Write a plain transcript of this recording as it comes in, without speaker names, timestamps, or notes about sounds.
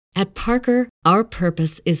At Parker, our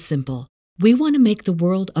purpose is simple. We want to make the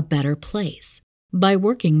world a better place by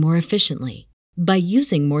working more efficiently, by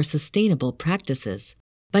using more sustainable practices,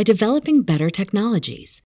 by developing better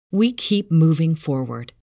technologies. We keep moving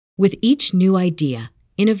forward. With each new idea,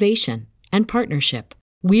 innovation, and partnership,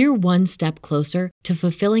 we're one step closer to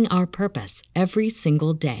fulfilling our purpose every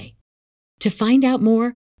single day. To find out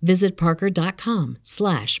more, visit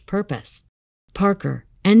parker.com/purpose. Parker,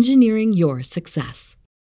 engineering your success.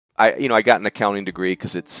 I got an accounting degree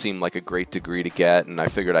because it seemed like a great degree to get, and I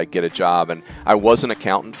figured I'd get a job. And I was an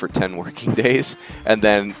accountant for 10 working days, and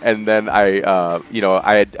then I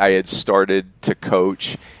had started to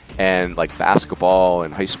coach and like basketball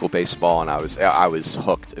and high school baseball, and I was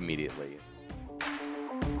hooked immediately.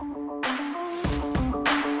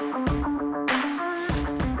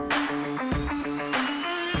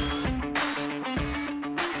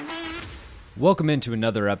 Welcome into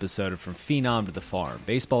another episode of From Phenom to the Farm,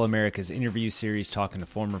 Baseball America's interview series talking to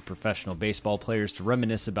former professional baseball players to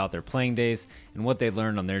reminisce about their playing days and what they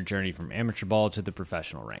learned on their journey from amateur ball to the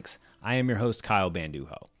professional ranks. I am your host, Kyle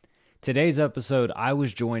Banduho. Today's episode, I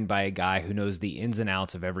was joined by a guy who knows the ins and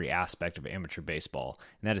outs of every aspect of amateur baseball,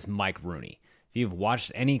 and that is Mike Rooney. If you've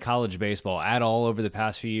watched any college baseball at all over the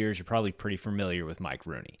past few years, you're probably pretty familiar with Mike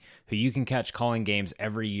Rooney, who you can catch calling games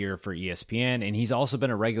every year for ESPN, and he's also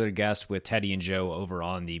been a regular guest with Teddy and Joe over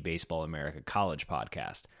on the Baseball America College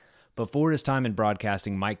podcast. Before his time in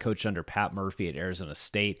broadcasting, Mike coached under Pat Murphy at Arizona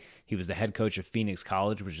State. He was the head coach of Phoenix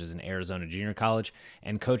College, which is an Arizona junior college,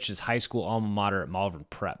 and coached his high school alma mater at Malvern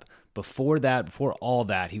Prep. Before all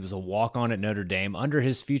that, he was a walk-on at Notre Dame under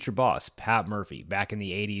his future boss, Pat Murphy. Back in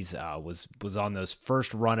the 80s, was on those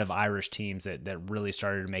first run of Irish teams that really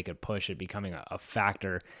started to make a push at becoming a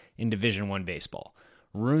factor in Division I baseball.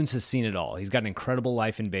 Runes has seen it all. He's got an incredible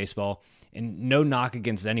life in baseball, and no knock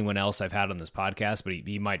against anyone else I've had on this podcast, but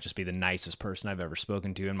he might just be the nicest person I've ever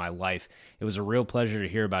spoken to in my life. It was a real pleasure to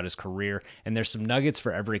hear about his career, and there's some nuggets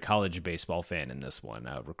for every college baseball fan in this one.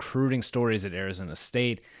 Recruiting stories at Arizona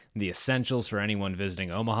State, the essentials for anyone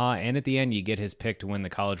visiting Omaha, and at the end, you get his pick to win the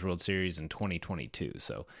College World Series in 2022.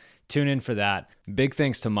 So tune in for that. Big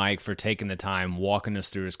thanks to Mike for taking the time, walking us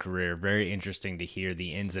through his career. Very interesting to hear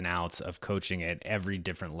the ins and outs of coaching at every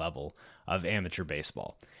different level of amateur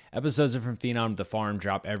baseball. Episodes of From Phenom to the Farm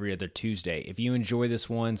drop every other Tuesday. If you enjoy this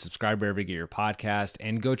one, subscribe wherever you get your podcast,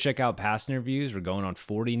 and go check out past interviews. We're going on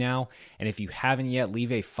 40 now. And if you haven't yet,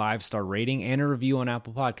 leave a 5-star rating and a review on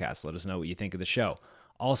Apple Podcasts. Let us know what you think of the show.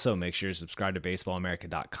 Also, make sure to subscribe to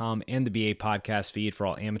BaseballAmerica.com and the BA podcast feed for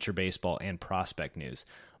all amateur baseball and prospect news.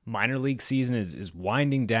 Minor league season is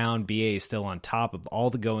winding down. BA is still on top of all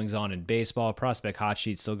the goings-on in baseball. Prospect Hot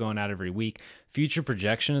Sheet still going out every week. Future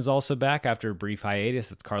Projection is also back after a brief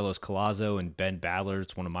hiatus. It's Carlos Collazo and Ben Badler.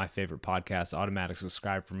 It's one of my favorite podcasts. Automatic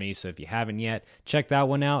subscribe for me, so if you haven't yet, check that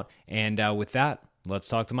one out. And with that, let's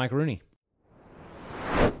talk to Mike Rooney.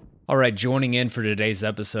 All right, joining in for today's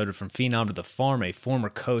episode of From Phenom to the Farm, a former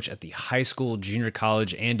coach at the high school, junior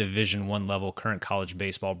college, and Division I level, current college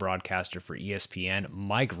baseball broadcaster for ESPN,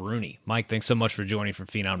 Mike Rooney. Mike, thanks so much for joining From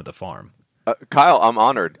Phenom to the Farm. Kyle, I'm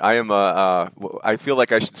honored. I am I feel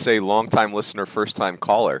like I should say long-time listener, first-time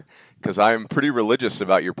caller, because I'm pretty religious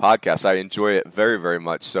about your podcast. I enjoy it very, very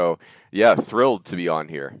much. So, yeah, thrilled to be on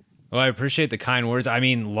here. Well, I appreciate the kind words. I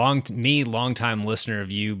mean, long-time listener of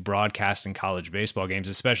you broadcasting college baseball games,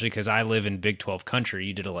 especially because I live in Big 12 country.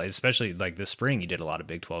 You did a lot, especially like this spring, you did a lot of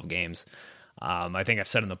Big 12 games. I think I've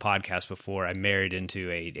said on the podcast before, I married into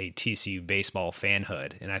a TCU baseball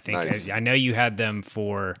fanhood, and I think Nice. I know you had them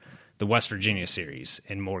for the West Virginia series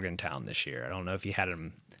in Morgantown this year. I don't know if you had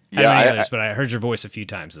them. But I heard your voice a few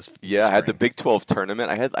times this spring. I had the Big 12 tournament.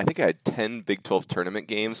 I think I had 10 Big 12 tournament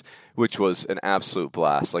games, which was an absolute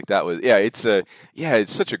blast. Like that was,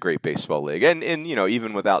 it's such a great baseball league. And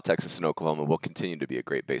even without Texas and Oklahoma, will continue to be a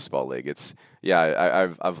great baseball league.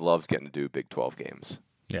 I've loved getting to do Big 12 games.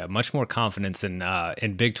 Yeah, much more confidence in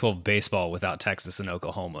Big 12 baseball without Texas and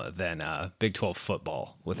Oklahoma than Big 12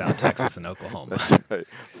 football without Texas and Oklahoma. That's right.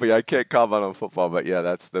 But yeah, I can't comment on football, but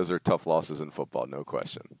yeah, those are tough losses in football, no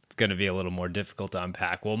question. It's going to be a little more difficult to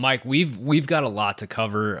unpack. Well, Mike, we've got a lot to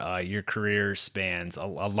cover. Your career spans a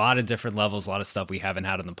lot of different levels, a lot of stuff we haven't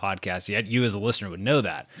had on the podcast yet. You as a listener would know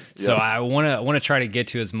that. So Yes. I want to try to get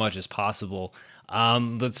to as much as possible.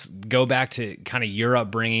 Let's go back to kind of your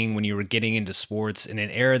upbringing when you were getting into sports in an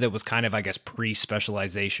era that was kind of, I guess,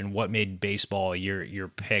 pre-specialization. What made baseball your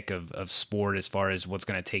pick of sport as far as what's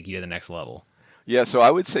going to take you to the next level? Yeah, so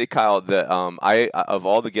I would say, Kyle, that I of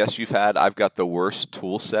all the guests you've had, I've got the worst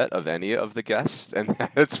tool set of any of the guests, and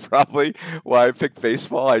that's probably why I picked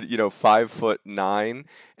baseball. 5'9",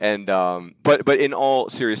 and but in all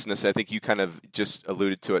seriousness, I think you kind of just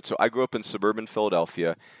alluded to it. So I grew up in suburban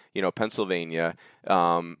Philadelphia, Pennsylvania,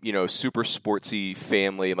 super sportsy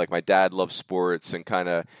family. Like my dad loved sports and kind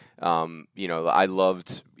of, I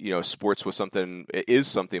loved, sports is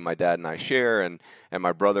something my dad and I share, and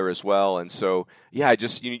my brother as well. And so, yeah, I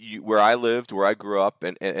just, where I lived, where I grew up,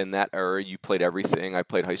 and in that era, you played everything. I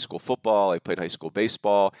played high school football. I played high school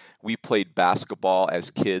baseball. We played basketball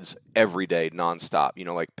as kids every day, nonstop,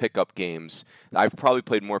 like pickup games. I've probably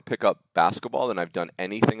played more pickup basketball than I've done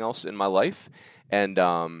anything else in my life. And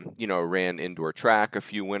ran indoor track a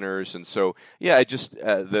few winters, and so I just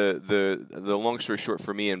the long story short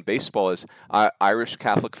for me in baseball is Irish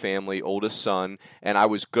Catholic family, oldest son, and I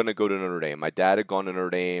was gonna go to Notre Dame. My dad had gone to Notre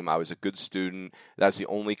Dame. I was a good student. That's the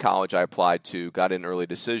only college I applied to. Got an early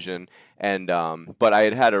decision, and but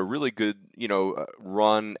I had a really good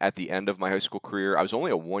run at the end of my high school career. I was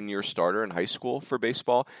only a 1-year starter in high school for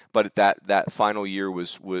baseball, but that final year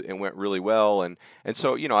it went really well, and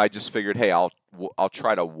so I just figured, hey, I'll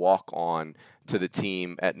try to walk on to the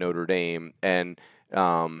team at Notre Dame, and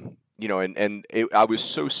I was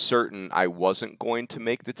so certain I wasn't going to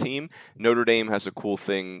make the team. Notre Dame has a cool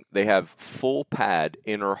thing; they have full pad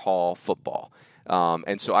inner hall football.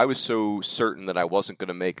 And so I was so certain that I wasn't going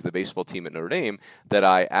to make the baseball team at Notre Dame that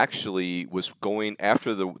I actually was going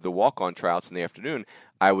after the walk-on tryouts in the afternoon.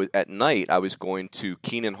 At night I was going to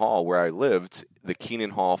Keenan Hall, where I lived, the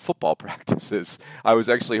Keenan Hall football practices. I was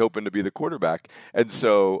actually hoping to be the quarterback, and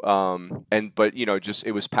so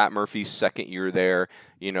it was Pat Murphy's second year there.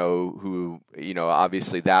 Who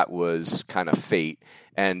obviously that was kind of fate.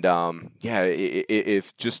 And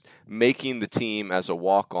if just making the team as a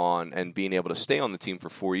walk-on and being able to stay on the team for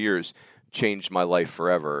 4 years changed my life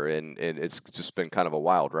forever, and it's just been kind of a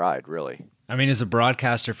wild ride, really. I mean, as a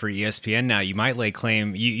broadcaster for ESPN now, you might lay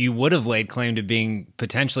claim, you would have laid claim to being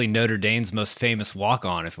potentially Notre Dame's most famous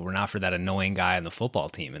walk-on if it were not for that annoying guy on the football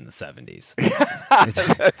team in the 70s.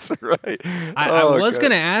 That's right. I was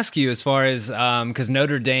going to ask you, as far as, because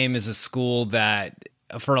Notre Dame is a school that,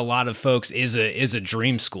 for a lot of folks, is a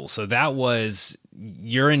dream school. So that was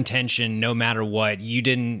your intention, no matter what. You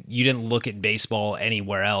didn't look at baseball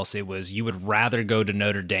anywhere else. It was, you would rather go to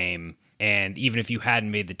Notre Dame, and even if you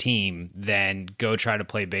hadn't made the team, then go try to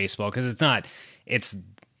play baseball, because it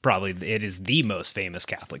is the most famous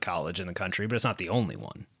Catholic college in the country, but it's not the only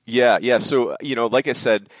one. Yeah. So, like I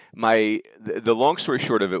said, the long story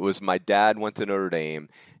short of it was my dad went to Notre Dame.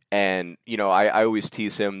 And, I always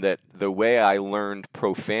tease him that the way I learned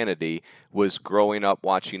profanity was growing up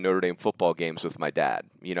watching Notre Dame football games with my dad.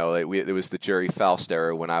 It was the Jerry Faust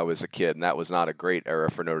era when I was a kid, and that was not a great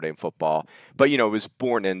era for Notre Dame football. But, it was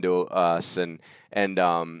born into us. I went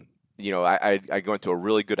to a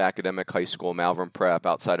really good academic high school, Malvern Prep,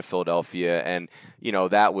 outside of Philadelphia. And,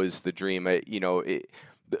 that was the dream.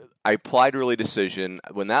 I applied early decision.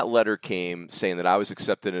 When that letter came saying that I was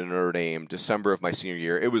accepted in Notre Dame, December of my senior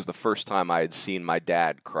year, it was the first time I had seen my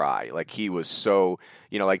dad cry. Like, he was so,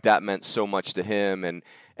 that meant so much to him.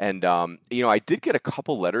 And I did get a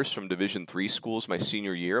couple letters from Division III schools my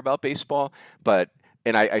senior year about baseball,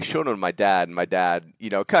 and I showed them to my dad, and my dad,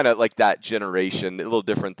 kind of like that generation, a little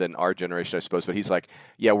different than our generation, I suppose. But he's like,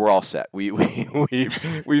 "Yeah, we're all set. We've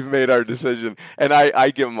made our decision." And I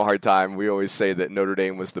give him a hard time. We always say that Notre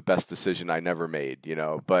Dame was the best decision I never made,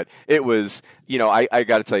 But it was, I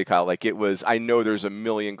got to tell you, Kyle, like, it was. I know there's a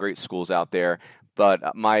million great schools out there,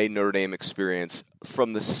 but my Notre Dame experience,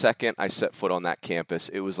 from the second I set foot on that campus,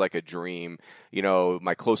 it was like a dream.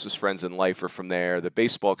 My closest friends in life are from there. The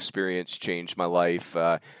baseball experience changed my life.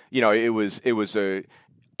 It was a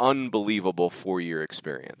unbelievable 4-year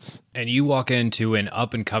experience. And you walk into an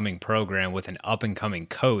up-and-coming program with an up-and-coming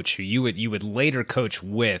coach who you would later coach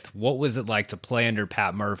with. What was it like to play under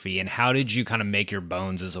Pat Murphy, and how did you kind of make your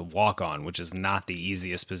bones as a walk-on, which is not the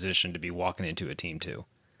easiest position to be walking into a team to?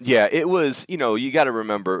 Yeah, it was, you got to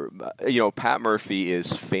remember, Pat Murphy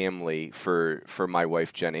is family for my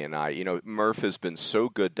wife, Jenny, and I. Murph has been so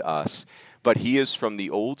good to us, but he is from the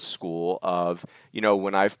old school of,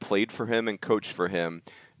 when I've played for him and coached for him,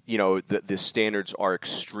 the standards are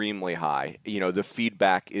extremely high. The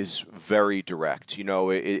feedback is very direct.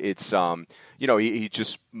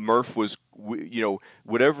 Murph was,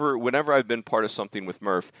 whenever I've been part of something with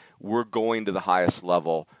Murph, we're going to the highest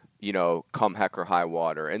level, come heck or high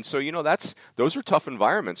water. And so, those are tough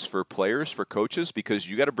environments for players, for coaches, because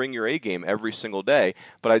you got to bring your A game every single day.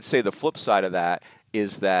 But I'd say the flip side of that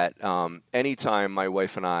is that anytime my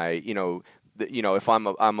wife and I, if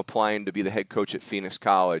I'm applying to be the head coach at Phoenix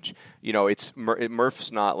College,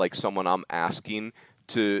 Murph's not like someone I'm asking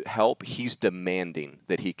to help. He's demanding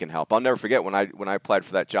that he can help. I'll never forget when I applied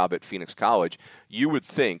for that job at Phoenix College, you would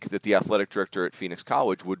think that the athletic director at Phoenix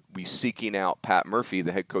College would be seeking out Pat Murphy,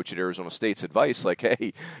 the head coach at Arizona State's advice, like,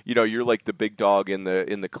 hey, you're like the big dog in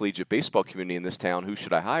the collegiate baseball community in this town. Who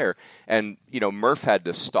should I hire? And Murph had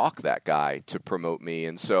to stalk that guy to promote me.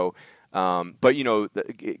 And so but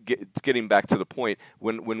getting back to the point,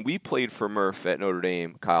 when we played for Murph at Notre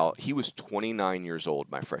Dame, Kyle, he was 29 years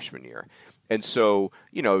old my freshman year. And so,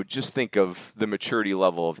 just think of the maturity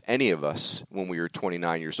level of any of us when we were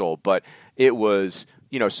 29 years old. But it was,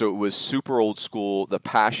 so it was super old school. The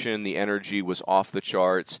passion, the energy was off the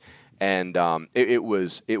charts. And it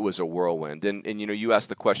was a whirlwind. And you asked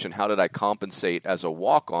the question, how did I compensate as a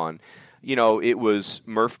walk-on? It was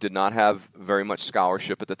Murph did not have very much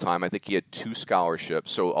scholarship at the time. I think he had 2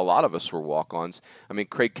 scholarships, so a lot of us were walk-ons. I mean,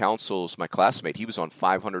 Craig Counsell's my classmate. He was on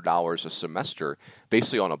 $500 a semester,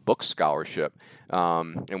 basically on a book scholarship.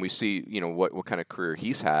 And we see, what kind of career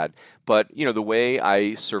he's had. But, the way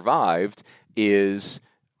I survived is,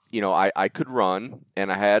 I could run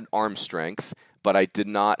and I had arm strength, but I did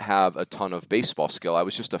not have a ton of baseball skill. I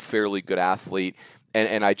was just a fairly good athlete.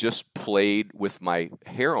 And I just played with my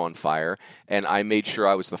hair on fire, and I made sure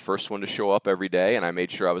I was the first one to show up every day, and I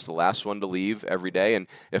made sure I was the last one to leave every day. And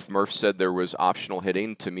if Murph said there was optional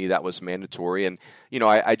hitting, to me that was mandatory. And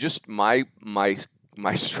I just my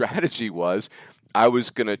strategy was I was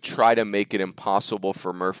going to try to make it impossible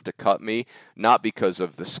for Murph to cut me, not because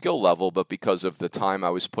of the skill level, but because of the time I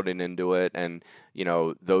was putting into it and,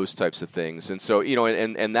 those types of things. And so,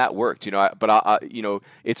 and that worked, but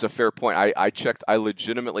it's a fair point. I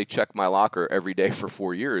legitimately checked my locker every day for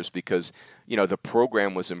 4 years because, the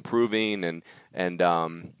program was improving and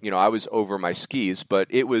I was over my skis, but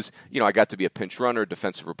it was, I got to be a pinch runner,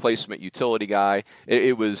 defensive replacement, utility guy.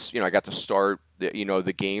 It was, I got to start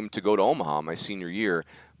the game to go to Omaha my senior year,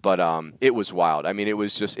 but it was wild. I mean, it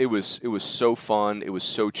was so fun. It was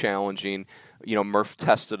so challenging. Murph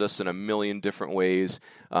tested us in a million different ways,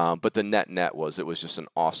 but the net was just an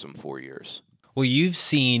awesome 4 years. Well, you've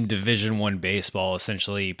seen Division I baseball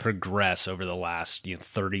essentially progress over the last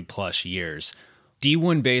 30 plus years.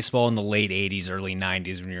 D1 baseball in the late 80s, early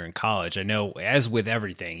 90s when you're in college, I know, as with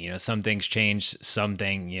everything, some things change, some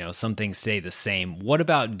things stay the same. What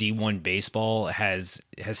about D1 baseball has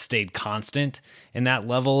stayed constant in that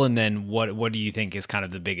level? And then what do you think is kind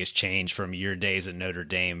of the biggest change from your days at Notre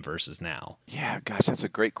Dame versus now? Yeah, gosh, that's a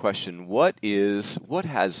great question. What has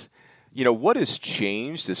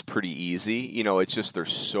changed is pretty easy. It's just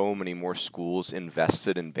there's so many more schools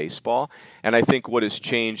invested in baseball. And I think what has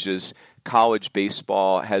changed is college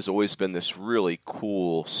baseball has always been this really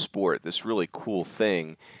cool sport, this really cool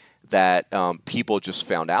thing that people just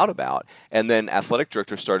found out about. And then athletic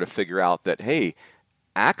directors started to figure out that, hey,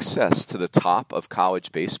 access to the top of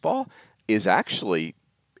college baseball is actually,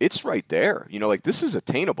 it's right there. This is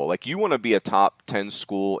attainable. You want to be a top 10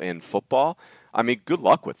 school in football, I mean, good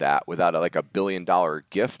luck with that without a $1 billion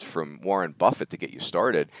gift from Warren Buffett to get you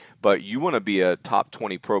started. But you want to be a top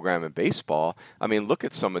 20 program in baseball. I mean, look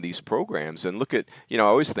at some of these programs and look at, I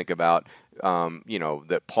always think about,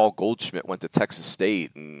 that Paul Goldschmidt went to Texas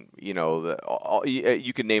State and,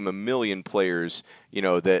 you can name a million players,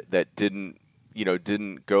 that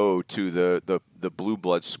didn't go to the blue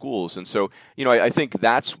blood schools. And so, I think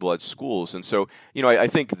that's blood schools. And so, I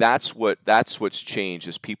think that's what's changed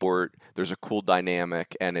is there's a cool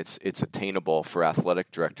dynamic and it's attainable for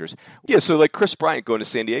athletic directors. Yeah. So like Chris Bryant going to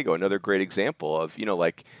San Diego, another great example of,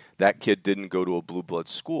 that kid didn't go to a blue blood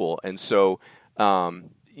school. And so,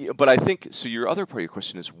 but I think, so your other part of your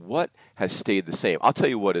question is what has stayed the same? I'll tell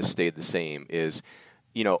you what has stayed the same is,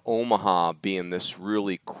 Omaha being this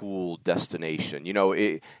really cool destination.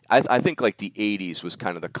 I think like the 80s was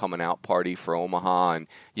kind of the coming out party for Omaha and,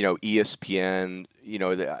 ESPN,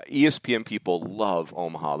 the ESPN people love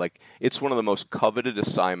Omaha. Like it's one of the most coveted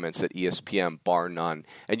assignments at ESPN, bar none.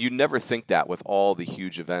 And you never think that with all the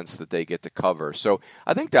huge events that they get to cover. So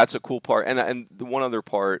I think that's a cool part. And the one other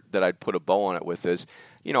part that I'd put a bow on it with is,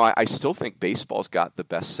 I still think baseball's got the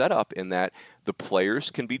best setup in that the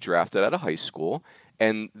players can be drafted out of high school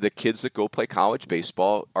and the kids that go play college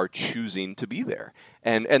baseball are choosing to be there.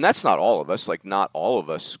 And that's not all of us. Like, not all of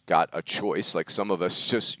us got a choice. Like, some of us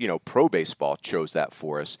just, pro baseball chose that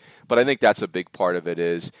for us. But I think that's a big part of it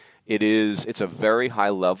is it's a very high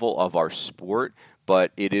level of our sport,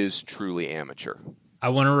 but it is truly amateur. I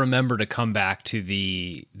want to remember to come back to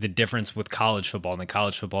the difference with college football. And the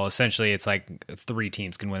college football, essentially, it's like 3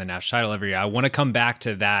 teams can win the national title every year. I want to come back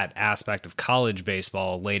to that aspect of college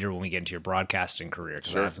baseball later when we get into your broadcasting career,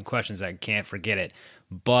 because I have some questions. I can't forget it.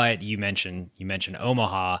 But you mentioned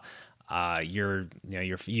Omaha. You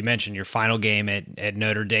mentioned your final game at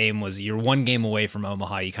Notre Dame was you're 1 game away from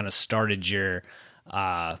Omaha. You kind of started your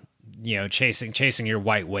chasing your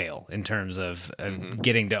white whale in terms of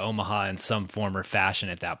getting to Omaha in some form or fashion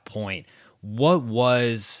at that point. What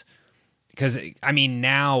was, because I mean,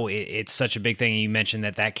 now it's such a big thing. You mentioned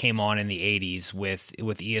that came on in the 80s with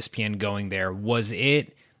ESPN going there. Was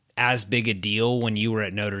it as big a deal when you were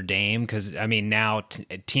at Notre Dame? Because I mean, now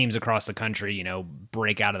teams across the country,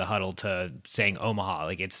 break out of the huddle to saying Omaha.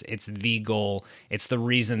 Like it's the goal. It's the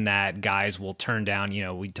reason that guys will turn down.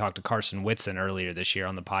 We talked to Carson Whitson earlier this year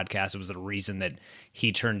on the podcast. It was the reason that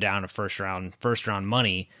he turned down a first round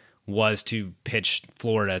money was to pitch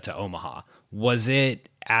Florida to Omaha. Was it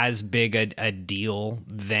as big a deal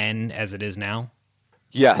then as it is now?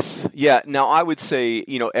 Yes. Yeah. Now, I would say,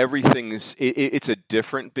 it's a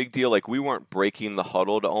different big deal. Like, we weren't breaking the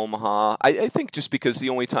huddle to Omaha. I think just because the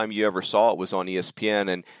only time you ever saw it was on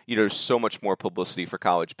ESPN, and, there's so much more publicity for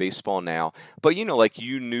college baseball now. But,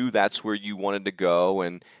 you knew that's where you wanted to go.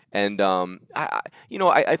 And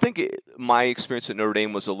I think my experience at Notre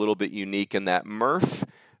Dame was a little bit unique in that Murph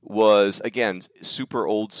was, again, super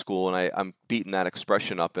old school, and I'm beating that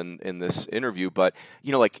expression up in this interview, but,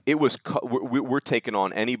 it was, we're taking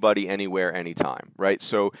on anybody, anywhere, anytime, right?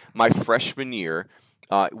 So my freshman year,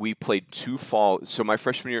 we played 2 fall. So my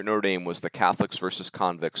freshman year at Notre Dame was the Catholics versus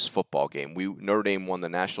Convicts football game. Notre Dame won the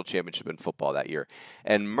national championship in football that year.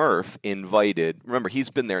 And Murph invited, remember, he's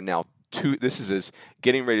been there now this is his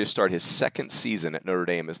getting ready to start his 2nd season at Notre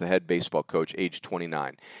Dame as the head baseball coach, age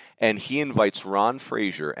 29. And he invites Ron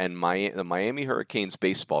Frazier and the Miami Hurricanes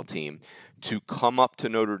baseball team to come up to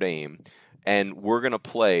Notre Dame, and we're going to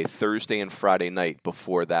play Thursday and Friday night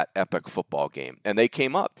before that epic football game. And they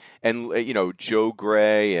came up, and, Joe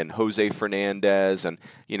Gray and Jose Fernandez, and,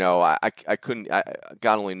 God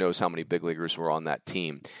only knows how many big leaguers were on that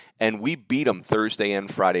team. And we beat them Thursday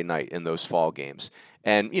and Friday night in those fall games.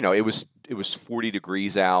 And, it was 40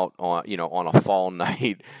 degrees out on a fall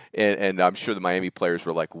night. And I'm sure the Miami players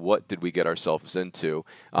were like, what did we get ourselves into?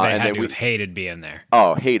 We hated being there.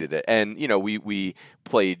 Oh, hated it. And, we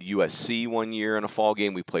played USC one year in a fall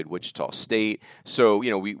game. We played Wichita State. So,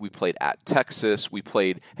 we played at Texas. We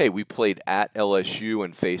played at LSU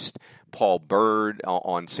and faced Paul Byrd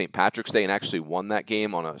on St. Patrick's Day and actually won that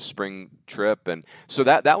game on a spring trip. And so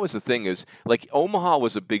that was the thing, is like Omaha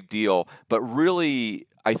was a big deal, but really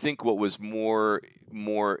I think what was more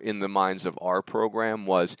in the minds of our program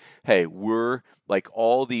was, hey, we're like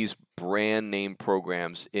all these brand name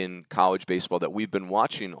programs in college baseball that we've been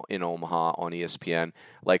watching in Omaha on ESPN.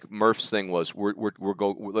 Like Murph's thing was, we're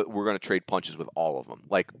going to trade punches with all of them.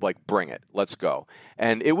 Like bring it, let's go.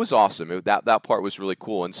 And it was awesome. That part was really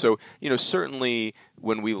cool. And so, certainly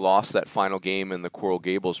when we lost that final game in the Coral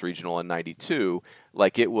Gables Regional in '92,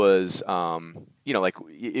 like it was,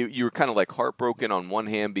 you were kind of like heartbroken on one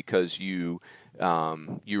hand because you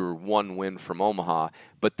were 1 win from Omaha,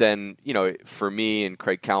 but then, for me and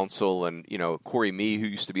Craig Counsell and, Corey Mee, who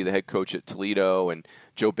used to be the head coach at Toledo, and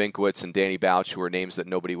Joe Binkowitz and Danny Bouch, who are names that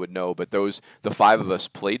nobody would know, but the 5 of us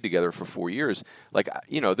played together for 4 years. Like,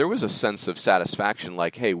 there was a sense of satisfaction,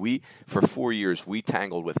 like, hey, for 4 years, we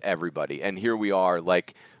tangled with everybody, and here we are,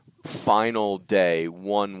 like, final day,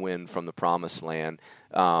 1 win from the promised land.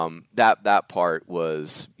 That part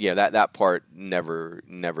was, that part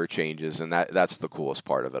never changes, and that's the coolest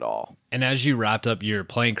part of it all. And as you wrapped up your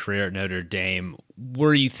playing career at Notre Dame,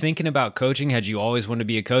 were you thinking about coaching? Had you always wanted to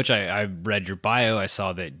be a coach? I read your bio. I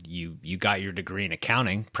saw that you got your degree in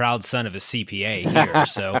accounting. Proud son of a CPA here.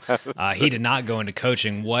 So he did not go into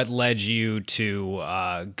coaching. What led you to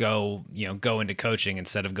go into coaching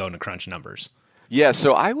instead of going to crunch numbers? Yeah,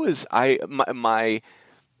 so I was like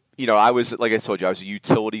I told you, I was a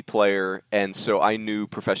utility player, and so I knew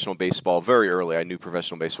professional baseball very early. I knew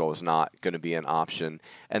professional baseball was not going to be an option.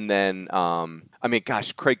 And then,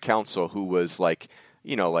 Craig Counsell, who was like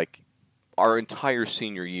our entire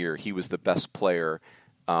senior year, he was the best player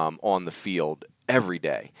on the field every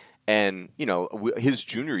day. And, his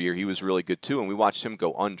junior year, he was really good too, and we watched him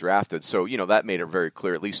go undrafted. So, that made it very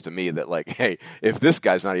clear, at least to me, that, like, hey, if this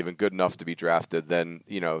guy's not even good enough to be drafted, then,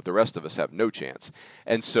 the rest of us have no chance.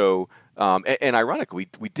 And so, and ironically,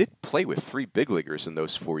 we did play with 3 big leaguers in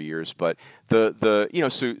those 4 years, but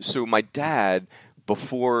so my dad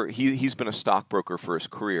before he's been a stockbroker for his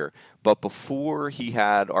career, but before he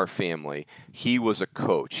had our family, he was a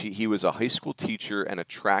coach. He was a high school teacher and a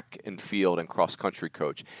track and field and cross country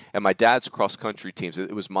coach. And my dad's cross country teams,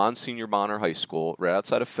 it was Monsignor Bonner High School right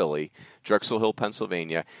outside of Philly, Drexel Hill,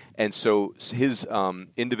 Pennsylvania. And so his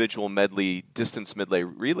individual distance medley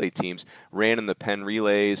relay teams ran in the Penn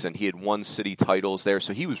Relays, and he had won city titles there.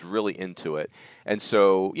 So he was really into it. And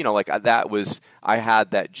so, I had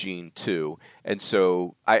that gene too. And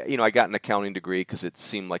so I got an accounting degree because it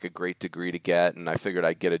seemed like a great degree to get, and I figured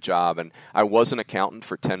I'd get a job. And I was an accountant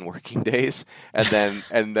for 10 working days, and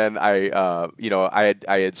then I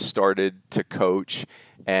had started to coach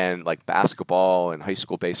and like basketball and high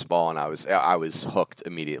school baseball, and I was hooked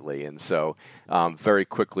immediately. And so very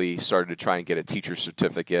quickly started to try and get a teacher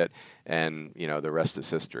certificate, and the rest is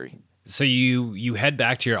history. So you head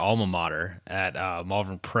back to your alma mater at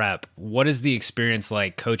Malvern Prep. What is the experience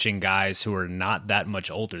like coaching guys who are not that much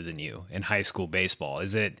older than you in high school baseball?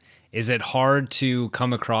 Is it hard to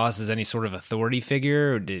come across as any sort of authority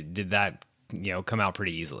figure, or did that come out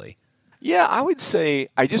pretty easily? Yeah, I would say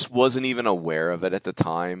I just wasn't even aware of it at the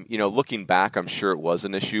time. Looking back, I'm sure it was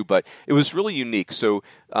an issue, but it was really unique. So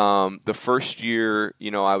the first year,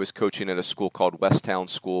 I was coaching at a school called Westtown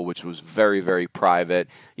School, which was very, very private.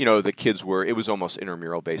 The kids it was almost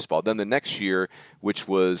intramural baseball. Then the next year, which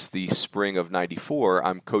was the spring of '94,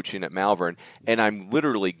 I'm coaching at Malvern, and I'm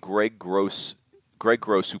literally Greg Gross,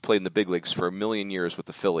 who played in the big leagues for a million years with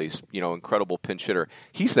the Phillies, incredible pinch hitter.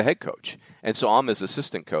 He's the head coach. And so I'm his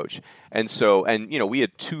assistant coach. And we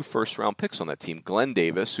had 2 first-round picks on that team. Glenn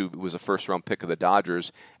Davis, who was a first-round pick of the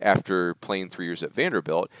Dodgers after playing 3 years at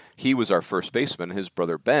Vanderbilt, he was our first baseman. His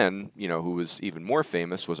brother Ben, who was even more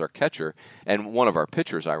famous, was our catcher and one of our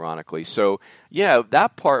pitchers, ironically. So, yeah,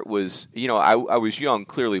 that part was, I was young,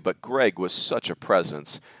 clearly, but Greg was such a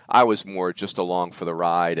presence. I was more just along for the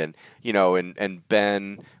ride, and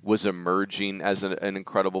Ben was emerging as an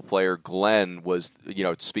incredible player. Glenn was,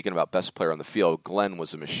 speaking about best player on the field, Glenn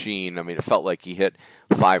was a machine. I mean, it felt like he hit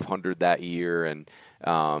 500 that year, and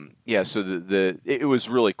so it was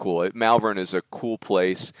really cool. Malvern is a cool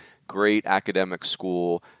place, great academic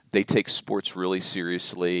school. They take sports really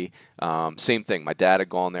seriously. Same thing. My dad had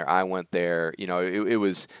gone there. I went there. I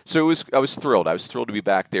was thrilled. I was thrilled to be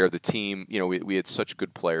back there. The team, we had such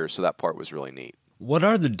good players, so that part was really neat. What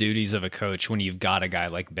are the duties of a coach when you've got a guy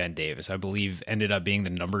like Ben Davis, I believe ended up being the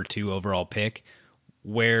number 2 overall pick,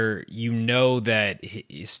 where that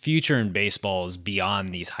his future in baseball is beyond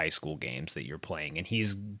these high school games that you're playing, and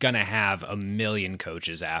he's going to have a million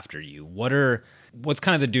coaches after you? What's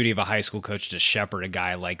kind of the duty of a high school coach to shepherd a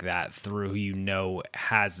guy like that through who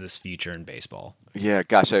has this future in baseball? Yeah,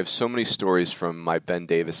 gosh, I have so many stories from my Ben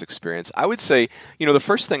Davis experience. I would say, the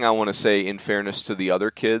first thing I want to say in fairness to the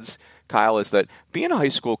other kids, Kyle, is that being a high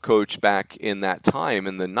school coach back in that time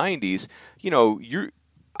in the 90s,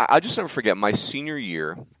 I just never forget my senior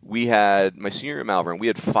year at Malvern, we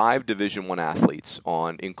had 5 Division I athletes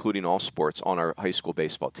including all sports, on our high school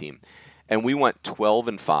baseball team. And we went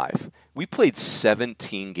 12-5. We played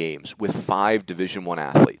 17 games with 5 Division I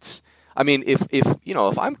athletes. I mean,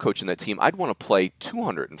 if I'm coaching that team, I'd want to play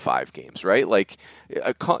 205 games, right? Like,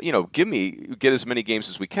 get as many games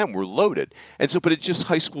as we can. We're loaded. And so, but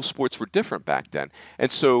high school sports were different back then.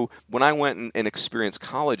 And so when I went and experienced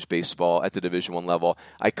college baseball at the Division I level,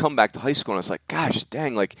 I come back to high school and I was like, gosh,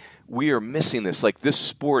 dang, like, we are missing this. Like, this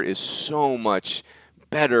sport is so much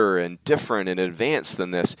better and different and advanced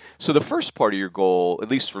than this. So the first part of your goal, at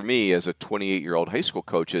least for me as a 28-year-old high school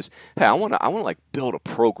coach, is, hey, I want to like build a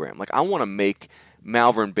program. Like, I want to make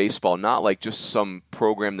Malvern baseball not like just some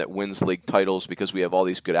program that wins league titles because we have all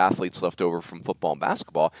these good athletes left over from football and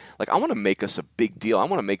basketball. Like, I want to make us a big deal. I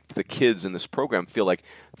want to make the kids in this program feel like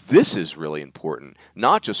this is really important,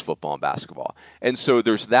 not just football and basketball. And so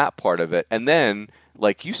there's that part of it. And then,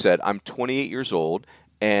 like you said, I'm 28 years old.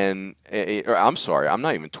 And I'm sorry, I'm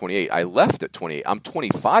not even 28. I left at 28. I'm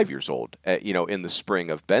 25 years old, in the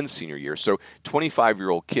spring of Ben's senior year. So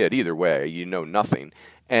 25-year-old kid, either way, nothing.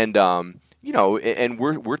 And, and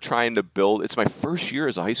we're trying to build. It's my first year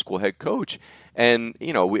as a high school head coach. And,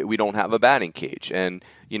 we don't have a batting cage. And,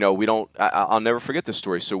 we don't, I'll never forget this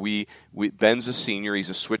story. So Ben's a senior. He's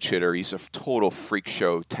a switch hitter. He's a total freak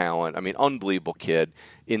show talent. I mean, unbelievable kid,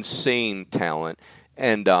 insane talent.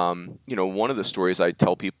 And, one of the stories I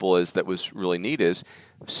tell people that was really neat is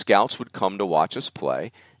scouts would come to watch us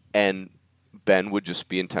play, and Ben would just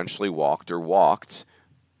be intentionally walked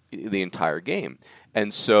the entire game.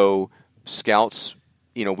 And so scouts,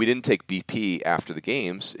 we didn't take BP after the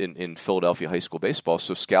games in Philadelphia high school baseball,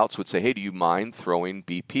 so scouts would say, hey, do you mind throwing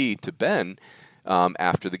BP to Ben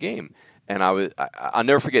after the game? And I'll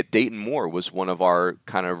never forget, Dayton Moore was one of our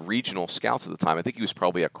kind of regional scouts at the time. I think he was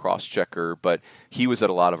probably a cross-checker, but he was at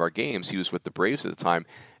a lot of our games. He was with the Braves at the time.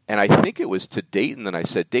 And I think it was to Dayton that I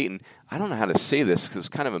said, Dayton, I don't know how to say this because it's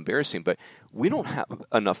kind of embarrassing, but we don't have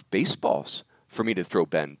enough baseballs for me to throw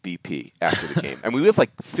Ben BP after the game. And we have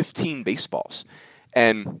like 15 baseballs.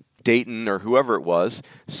 And Dayton or whoever it was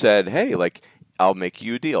said, hey, like, I'll make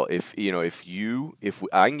you a deal. If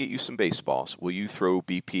I can get you some baseballs, will you throw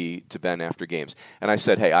BP to Ben after games? And I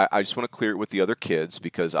said, hey, I just want to clear it with the other kids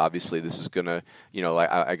because obviously this is gonna,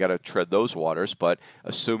 I got to tread those waters. But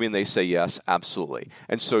assuming they say yes, absolutely.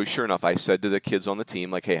 And so sure enough, I said to the kids on the team,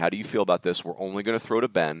 like, hey, how do you feel about this? We're only going to throw to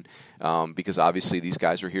Ben because obviously these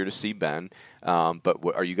guys are here to see Ben. But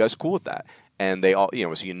are you guys cool with that? And they all, it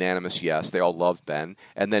was a unanimous yes. They all loved Ben.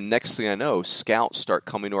 And then next thing I know, scouts start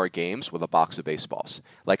coming to our games with a box of baseballs.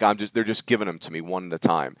 Like they're just giving them to me one at a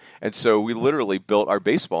time. And so we literally built our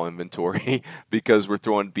baseball inventory because we're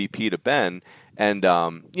throwing BP to Ben. And,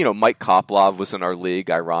 Mike Koplov was in our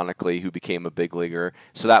league, ironically, who became a big leaguer.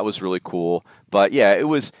 So that was really cool. But, yeah, it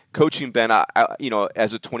was coaching Ben. As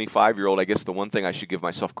a 25-year-old, I guess the one thing I should give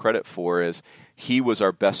myself credit for is he was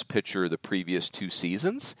our best pitcher the previous 2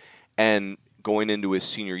 seasons. And going into his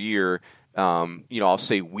senior year, I'll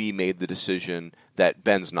say we made the decision that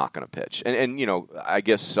Ben's not going to pitch. And I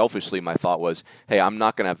guess selfishly my thought was, hey, I'm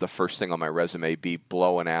not going to have the first thing on my resume be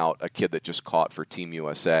blowing out a kid that just caught for Team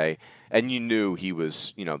USA. And you knew he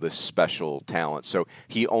was, this special talent. So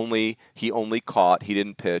he only caught, he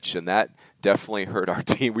didn't pitch, and that definitely hurt our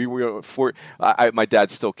team. My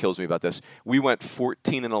dad still kills me about this. We went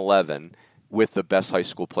 14-11 with the best high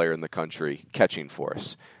school player in the country catching for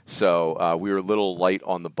us. So we were a little light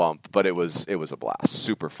on the bump, but it was a blast.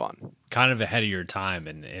 Super fun. Kind of ahead of your time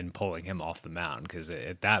in pulling him off the mound, because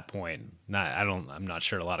at that point, I'm not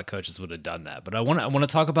sure a lot of coaches would have done that. But I want to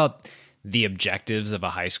talk about the objectives of a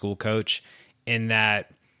high school coach, in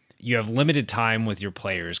that you have limited time with your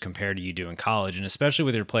players compared to you do in college, and especially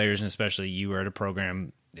with your players, and especially you were at a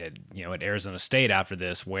program at Arizona State after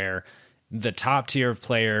this, where the top tier of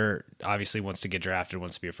player obviously wants to get drafted,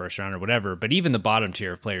 wants to be a first rounder, whatever. But even the bottom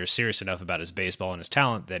tier of player is serious enough about his baseball and his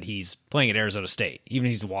talent that he's playing at Arizona State, even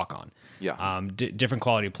if he's a walk-on. Yeah. Different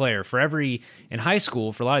quality player. In high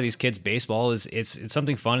school, for a lot of these kids, baseball it's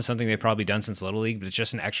something fun. It's something they've probably done since Little League, but it's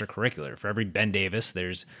just an extracurricular. For every Ben Davis,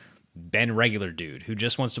 there's Ben regular dude who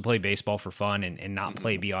just wants to play baseball for fun and not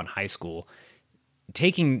play beyond high school.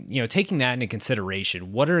 Taking that into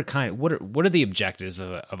consideration, what are the objectives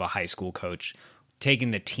of a high school coach,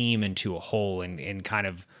 taking the team into a whole and kind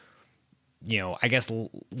of, I guess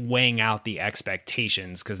weighing out the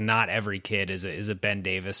expectations, because not every kid is a Ben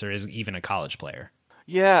Davis or is even a college player.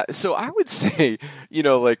 Yeah, so I would say,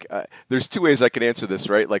 there's 2 ways I can answer this,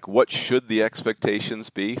 right? Like, what should the expectations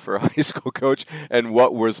be for a high school coach, and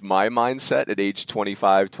what was my mindset at age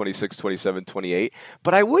 25, 26, 27, 28?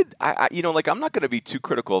 But I'm not going to be too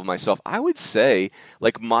critical of myself. I would say,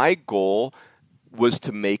 my goal was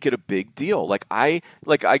to make it a big deal. I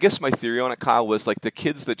guess my theory on it, Kyle, was the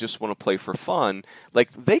kids that just want to play for fun,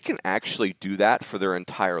 they can actually do that for their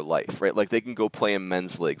entire life, right? They can go play in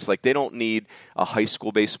men's leagues. They don't need a high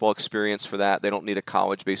school baseball experience for that. They don't need a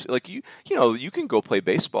college baseball. You can go play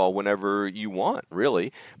baseball whenever you want,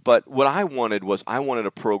 really. But what I wanted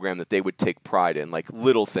a program that they would take pride in,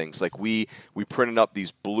 little things. We printed up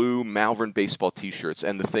these blue Malvern baseball T-shirts,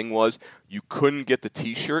 and the thing was, you couldn't get the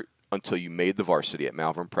T-shirt until you made the varsity at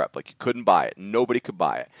Malvern Prep. You couldn't buy it. Nobody could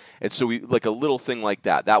buy it. And so we, a little thing like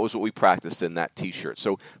that. That was what we practiced in that T-shirt.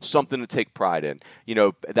 So something to take pride in.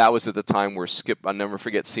 That was at the time where I'll never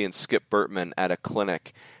forget seeing Skip Bertman at a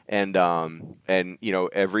clinic. And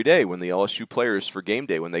every day when the LSU players for game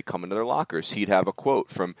day, when they come into their lockers, he'd have a quote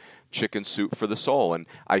from Chicken Soup for the Soul. And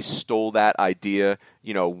I stole that idea,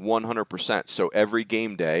 100%. So every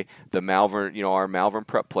game day, the Malvern, our Malvern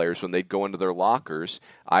Prep players, when they'd go into their lockers,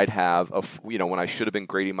 I'd have when I should have been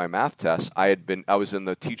grading my math tests, I was in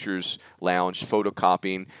the teacher's lounge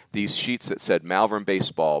photocopying these sheets that said Malvern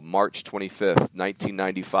Baseball, March 25th,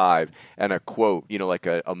 1995, and a quote,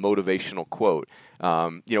 a motivational quote.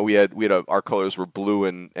 Our colors were blue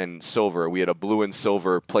and silver. We had a blue and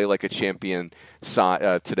silver play like a champion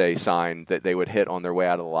today sign that they would hit on their way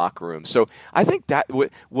out of the locker room. So I think that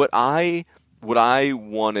what I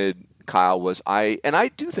wanted, Kyle, was and I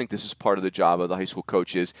do think this is part of the job of the high school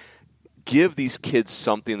coach, is give these kids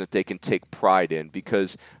something that they can take pride in,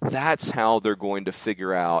 because that's how they're going to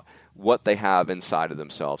figure out what they have inside of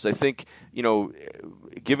themselves. I think,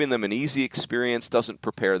 giving them an easy experience doesn't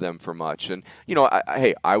prepare them for much. And,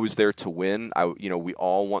 I was there to win. We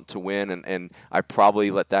all want to win, and I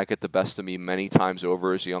probably let that get the best of me many times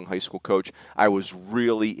over as a young high school coach. I was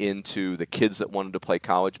really into the kids that wanted to play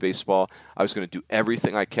college baseball. I was going to do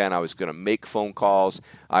everything I can. I was going to make phone calls,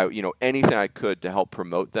 anything I could to help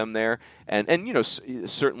promote them there. And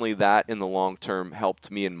certainly that in the long term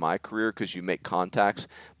helped me in my career because you make contacts.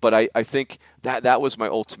 But I think that was my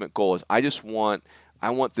ultimate goal. Is I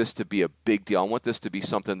want this to be a big deal. I want this to be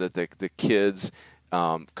something that the kids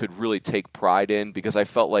could really take pride in, because I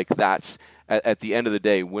felt like that's at the end of the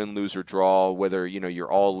day, win, lose, or draw, whether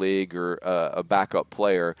you're all league or a backup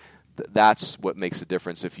player, that's what makes a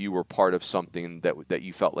difference. If you were part of something that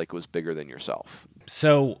you felt like was bigger than yourself.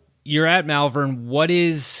 So you're at Malvern.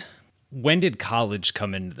 When did college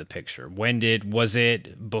come into the picture? Was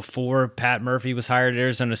it before Pat Murphy was hired at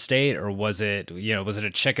Arizona State, or was it a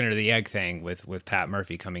chicken or the egg thing with Pat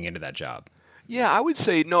Murphy coming into that job? Yeah, I would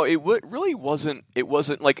say no. It really wasn't. It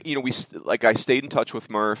wasn't like I stayed in touch with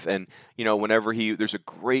Murph, and whenever there's a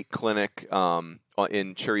great clinic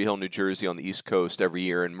in Cherry Hill, New Jersey, on the East Coast every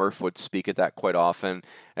year, and Murph would speak at that quite often,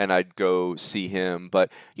 and I'd go see him.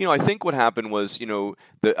 But I think what happened was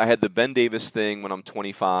I had the Ben Davis thing when I'm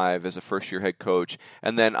 25 as a first-year head coach,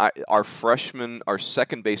 and then our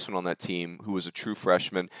second baseman on that team, who was a true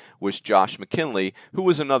freshman, was Josh McKinley, who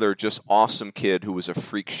was another just awesome kid who was a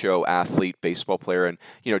freak show athlete, baseball player, and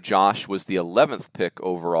Josh was the 11th pick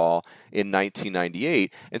overall in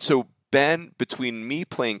 1998, and so between me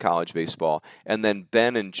playing college baseball and then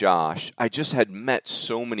Ben and Josh, I just had met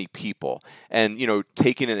so many people and,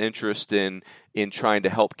 taking an interest in trying to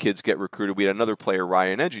help kids get recruited. We had another player,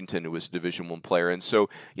 Ryan Edgington, who was a Division I player. And so,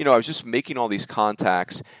 I was just making all these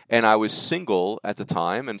contacts, and I was single at the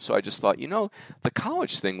time. And so I just thought, the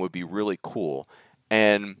college thing would be really cool.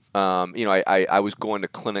 And, I was going to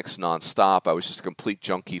clinics nonstop. I was just a complete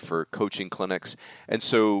junkie for coaching clinics. And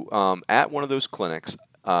so at one of those clinics,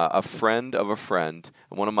 a friend of a friend,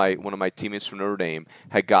 one of my teammates from Notre Dame,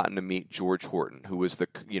 had gotten to meet George Horton, who was the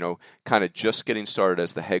kind of just getting started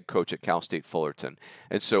as the head coach at Cal State Fullerton.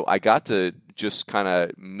 And so I got to just kind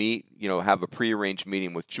of meet, have a prearranged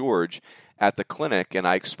meeting with George at the clinic, and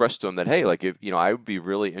I expressed to him that, hey, like if I would be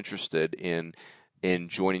really interested in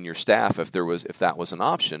joining your staff if that was an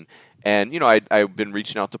option. And I've been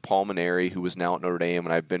reaching out to Paul Maneri, who was now at Notre Dame,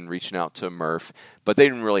 and I've been reaching out to Murph, but they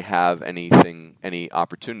didn't really have any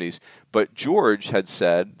opportunities. But George had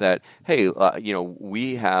said that, hey,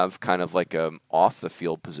 we have kind of like a off the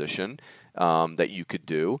field position that you could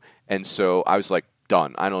do. And so I was like,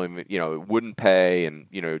 done. I don't even, it wouldn't pay, and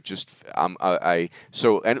literally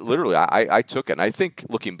I took it. And I think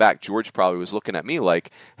looking back, George probably was looking at me like,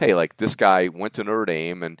 hey, like this guy went to Notre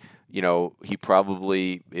Dame, and he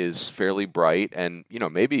probably is fairly bright, and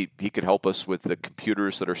maybe he could help us with the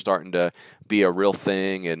computers that are starting to be a real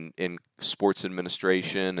thing in sports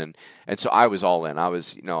administration, and so I was all in. I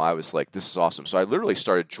was like, this is awesome. So I literally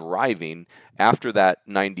started driving after that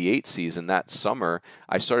 98 season. That summer,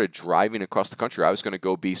 I started driving across the country. I was going to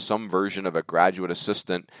go be some version of a graduate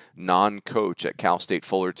assistant, non-coach at Cal State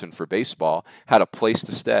Fullerton for baseball. Had a place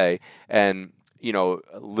to stay, and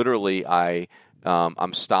literally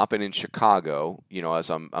I'm stopping in Chicago,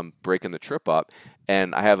 as I'm breaking the trip up,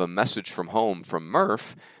 and I have a message from home from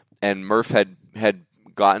Murph, and Murph had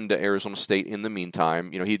gotten to Arizona State in the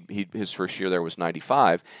meantime. His first year there was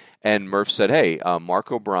 95, and Murph said, hey,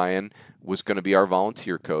 Mark O'Brien was going to be our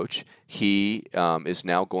volunteer coach. He is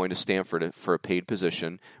now going to Stanford for a paid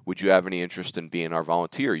position. Would you have any interest in being our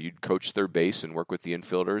volunteer? You'd coach third base and work with the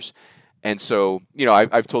infielders. And so,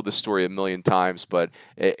 I've told this story a million times, but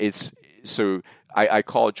so I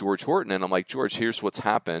called George Horton, and I'm like, George, here's what's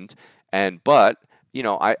happened. But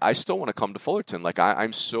I still want to come to Fullerton. Like,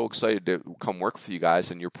 I'm so excited to come work for you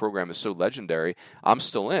guys, and your program is so legendary. I'm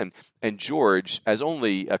still in. And George, as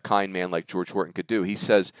only a kind man like George Horton could do, he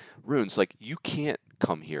says, Runes, like, you can't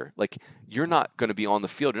come here. Like, you're not going to be on the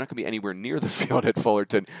field. You're not going to be anywhere near the field at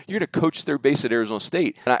Fullerton. You're going to coach third base at Arizona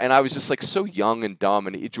State. And I was just like so young and dumb.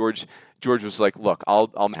 And George was like, look,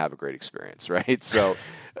 I'll have a great experience, right? So,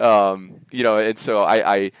 and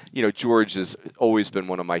so George has always been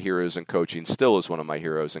one of my heroes in coaching, still is one of my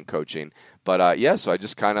heroes in coaching. But so I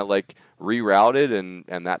just kind of like rerouted,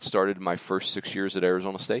 and that started my first 6 years at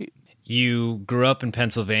Arizona State. You grew up in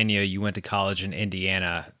Pennsylvania. You went to college in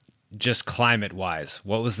Indiana. just climate-wise,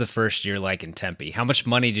 what was the first year like in Tempe? How much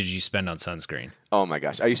money did you spend on sunscreen? Oh my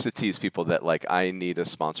gosh. I used to tease people that like I need a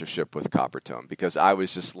sponsorship with Coppertone because I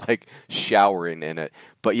was just like showering in it.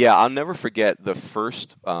 But yeah, I'll never forget the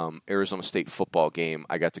first Arizona State football game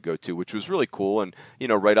I got to go to, which was really cool and,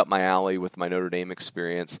 right up my alley with my Notre Dame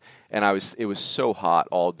experience. And it was so hot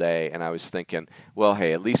all day, and I was thinking, well,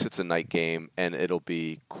 hey, at least it's a night game and it'll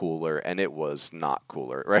be cooler. And it was not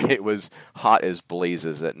cooler, right? It was hot as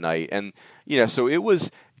blazes at night. And, so it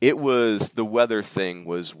was the weather thing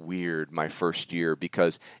was weird my first year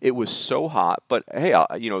because it was so hot. But hey,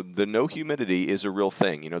 the no humidity is a real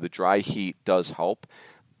thing. The dry heat does help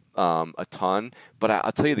a ton. But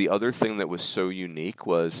I'll tell you the other thing that was so unique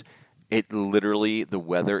was it literally, the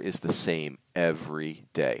weather is the same every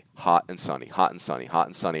day. Hot and sunny, hot and sunny, hot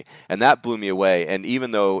and sunny. And that blew me away. And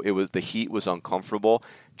even though the heat was uncomfortable,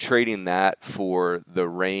 trading that for the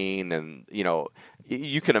rain and,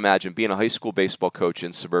 you can imagine being a high school baseball coach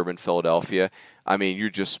in suburban Philadelphia. I mean,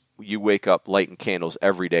 you wake up lighting candles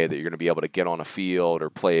every day that you're going to be able to get on a field or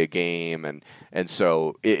play a game. And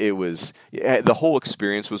so it was, the whole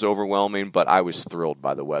experience was overwhelming, but I was thrilled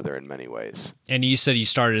by the weather in many ways. And you said you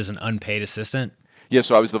started as an unpaid assistant? Yeah,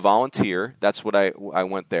 so I was the volunteer. That's what I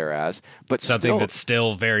went there as. But something that's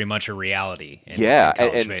still very much a reality in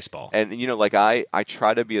college baseball. And I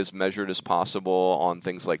try to be as measured as possible on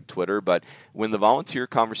things like Twitter, but when the volunteer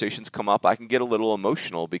conversations come up, I can get a little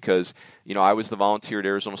emotional because, I was the volunteer at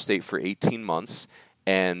Arizona State for 18 months.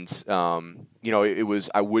 And, it was,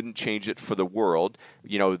 I wouldn't change it for the world.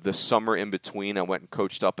 The summer in between, I went and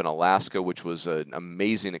coached up in Alaska, which was an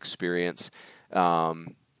amazing experience.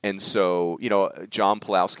 And so, John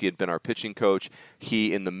Pulowski had been our pitching coach.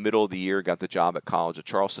 He, in the middle of the year, got the job at College of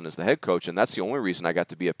Charleston as the head coach, and that's the only reason I got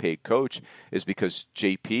to be a paid coach is because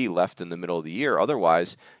JP left in the middle of the year.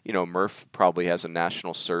 Otherwise, Murph probably has a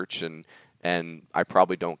national search, and I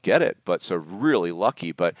probably don't get it. But so really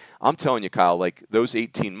lucky. But I'm telling you, Kyle, like those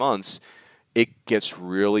 18 months, it gets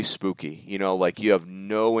really spooky. You have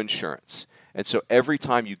no insurance. And so every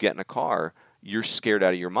time you get in a car, you're scared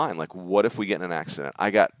out of your mind. Like, what if we get in an accident?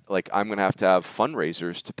 I'm going to have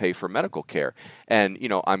fundraisers to pay for medical care. And,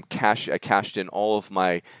 I cashed in all of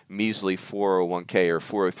my measly 401k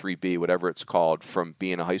or 403b, whatever it's called, from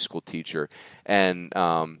being a high school teacher. And,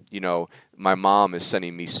 my mom is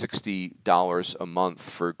sending me $60 a month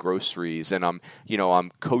for groceries, and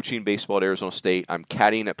I'm coaching baseball at Arizona State. I'm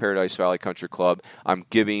caddying at Paradise Valley Country Club. I'm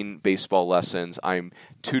giving baseball lessons. I'm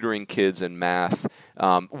tutoring kids in math.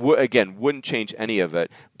 Again, wouldn't change any of it,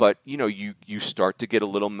 but you start to get a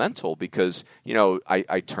little mental because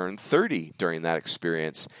I turned 30 during that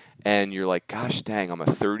experience, and you're like, gosh dang, I'm a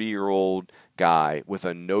 30-year-old guy with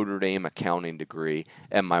a Notre Dame accounting degree,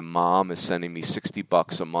 and my mom is sending me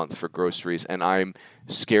 $60 a month for groceries, and I'm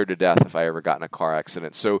scared to death if I ever got in a car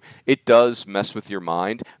accident. So it does mess with your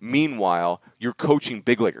mind. Meanwhile, you're coaching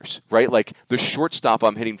big leaguers, right? Like the shortstop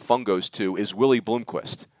I'm hitting fungos to is Willie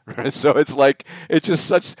Bloomquist. Right? So it's like it's just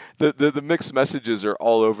such the mixed messages are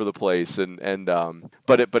all over the place,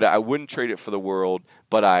 but I wouldn't trade it for the world.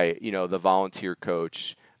 But the volunteer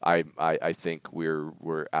coach, I think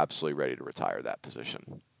we're absolutely ready to retire that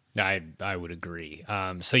position. I would agree.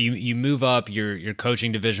 So you move up, you're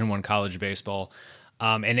coaching Division I college baseball,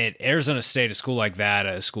 and at Arizona State, a school like that,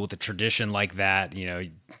 a school with a tradition like that,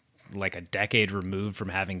 like a decade removed from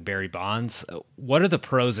having Barry Bonds. What are the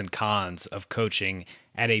pros and cons of coaching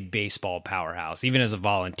at a baseball powerhouse, even as a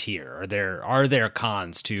volunteer? Are there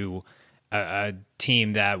cons to a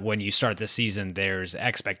team that when you start the season, there's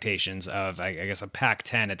expectations of, I guess, a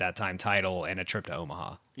Pac-10 at that time title and a trip to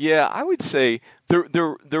Omaha? Yeah, I would say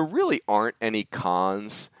there really aren't any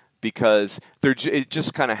cons because it's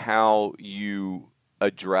just kind of how you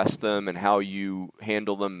address them and how you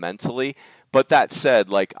handle them mentally. But that said,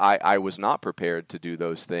 like I was not prepared to do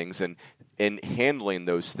those things, and handling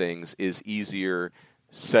those things is easier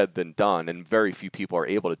said than done, and very few people are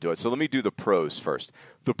able to do it. So let me do the pros first.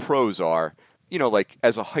 The pros are, like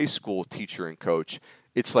as a high school teacher and coach,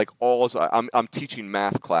 it's like I'm teaching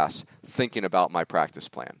math class thinking about my practice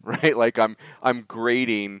plan, right? Like I'm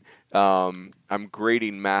grading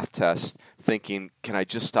math tests thinking, can I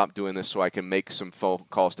just stop doing this so I can make some phone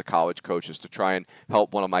calls to college coaches to try and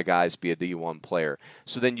help one of my guys be a D1 player?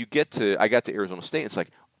 So then I got to Arizona State, and it's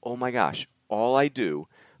like, oh my gosh, all I do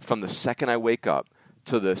from the second I wake up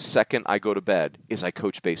to the second I go to bed is I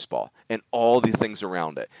coach baseball and all the things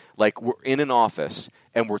around it. Like we're in an office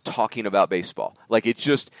and we're talking about baseball. Like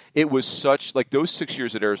it was such, like those 6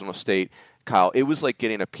 years at Arizona State, Kyle, it was like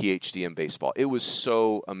getting a PhD in baseball. It was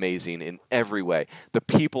so amazing in every way. The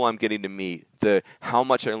people I'm getting to meet, how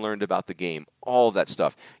much I learned about the game, all of that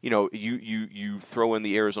stuff. You throw in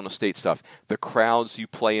the Arizona State stuff, the crowds you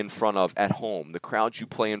play in front of at home, the crowds you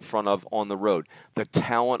play in front of on the road, the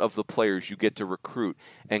talent of the players you get to recruit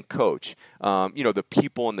and coach, the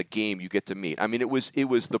people in the game you get to meet. I mean, it was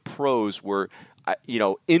the pros were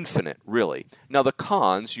infinite, really. Now the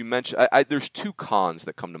cons you mentioned, there's two cons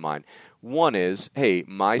that come to mind. One is, hey,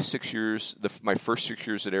 my 6 years, my first 6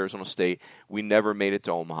 years at Arizona State, we never made it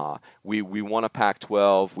to Omaha. We won a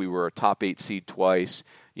Pac-12. We were a top 8 seed twice.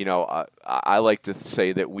 I like to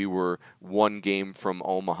say that we were one game from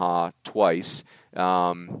Omaha twice.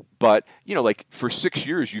 But for 6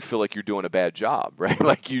 years, you feel like you're doing a bad job, right?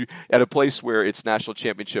 Like you at a place where it's national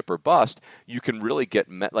championship or bust, you can really get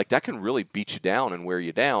met. Like that can really beat you down and wear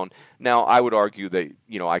you down. Now, I would argue that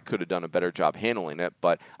I could have done a better job handling it,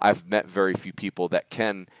 but I've met very few people that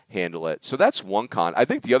can handle it. So that's one con. I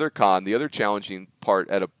think the other challenging part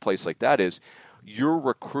at a place like that is your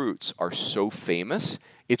recruits are so famous.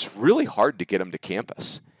 It's really hard to get them to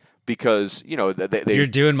campus. Because you're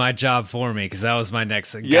doing my job for me, because that was my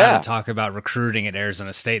next thing. Yeah. To talk about recruiting at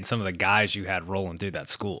Arizona State and some of the guys you had rolling through that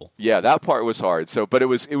school. Yeah, that part was hard. So, but it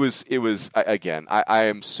was again. I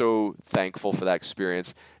am so thankful for that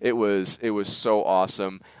experience. It was so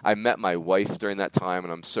awesome. I met my wife during that time,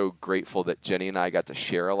 and I'm so grateful that Jenny and I got to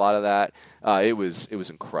share a lot of that. It was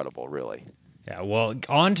incredible, really. Yeah. Well,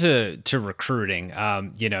 on to recruiting.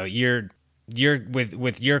 You're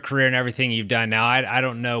with your career and everything you've done now. I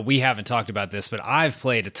don't know. We haven't talked about this, but I've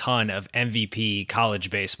played a ton of MVP college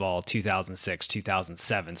baseball 2006,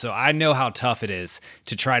 2007. So I know how tough it is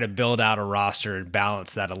to try to build out a roster and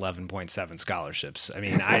balance that 11.7 scholarships. I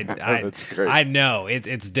mean, That's great. I know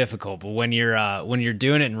it's difficult, but when you're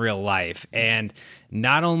doing it in real life, and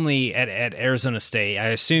not only at Arizona State, I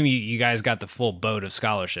assume you guys got the full boat of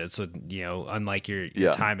scholarships, unlike your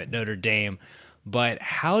time at Notre Dame. But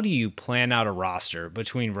how do you plan out a roster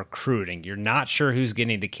between recruiting? You're not sure who's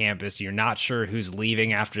getting to campus. You're not sure who's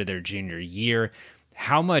leaving after their junior year.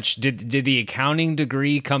 How much did the accounting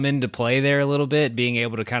degree come into play there a little bit, being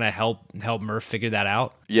able to kind of help Murph figure that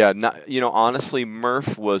out? Yeah, honestly,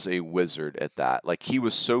 Murph was a wizard at that. Like, he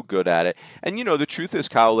was so good at it. And, the truth is,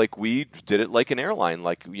 Kyle, like, we did it like an airline.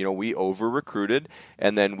 Like, we over-recruited,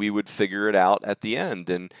 and then we would figure it out at the end.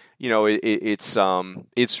 And,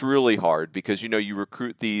 it's really hard because, you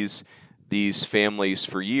recruit these families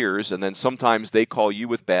for years, and then sometimes they call you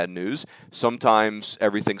with bad news. Sometimes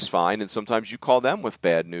everything's fine, and sometimes you call them with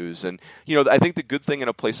bad news. And, I think the good thing in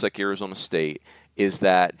a place like Arizona State is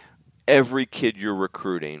that every kid you're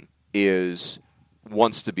recruiting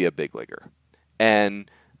wants to be a big leaguer. And,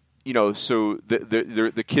 so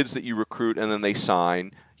the kids that you recruit and then they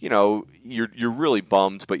sign, you're really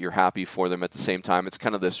bummed, but you're happy for them at the same time. It's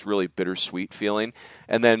kind of this really bittersweet feeling.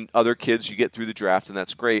 And then other kids, you get through the draft, and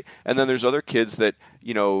that's great. And then there's other kids that,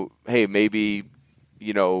 hey, maybe,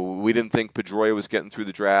 we didn't think Pedroia was getting through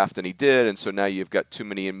the draft, and he did, and so now you've got too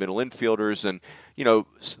many middle infielders. And,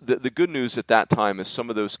 the good news at that time is some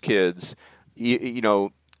of those kids,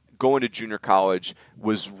 going to junior college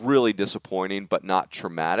was really disappointing, but not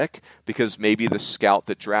traumatic, because maybe the scout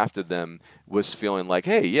that drafted them was feeling like,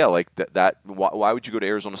 hey, yeah, like that. Why would you go to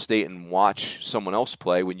Arizona State and watch someone else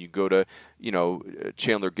play when you go to,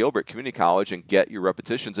 Chandler Gilbert Community College and get your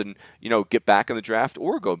repetitions and, get back in the draft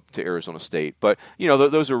or go to Arizona State? But,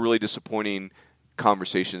 those are really disappointing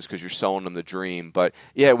conversations because you're selling them the dream. But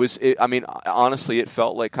yeah, honestly, it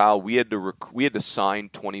felt like, Kyle, we had to sign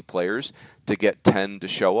 20 players to get 10 to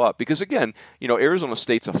show up, because again, Arizona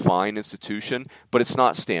State's a fine institution, but it's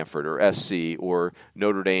not Stanford or SC or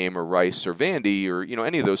Notre Dame or Rice or Vandy or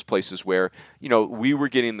any of those places where we were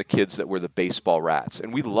getting the kids that were the baseball rats,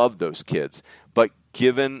 and we loved those kids. But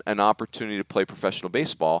given an opportunity to play professional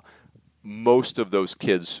baseball, most of those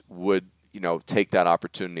kids would take that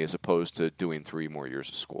opportunity as opposed to doing 3 more years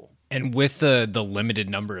of school. And with the limited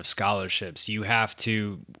number of scholarships,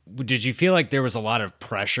 did you feel like there was a lot of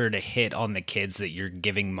pressure to hit on the kids that you're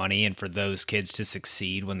giving money and for those kids to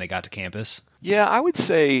succeed when they got to campus? Yeah, I would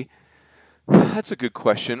say that's a good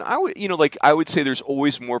question. I would say there's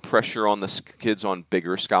always more pressure on the kids on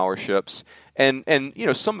bigger scholarships. And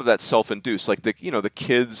some of that's self-induced. Like the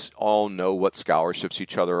kids all know what scholarships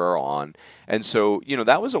each other are on. And so,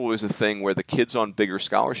 that was always a thing where the kids on bigger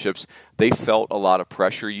scholarships, they felt a lot of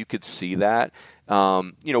pressure. You could see that.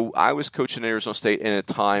 I was coaching at Arizona State in a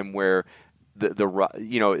time where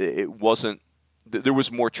it wasn't, there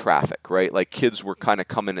was more traffic, right? Like kids were kind of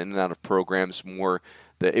coming in and out of programs more,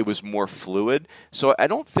 that it was more fluid. So I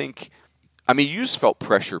don't think I mean, you just felt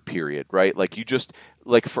pressure, period, right?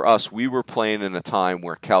 Like for us, we were playing in a time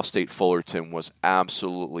where Cal State Fullerton was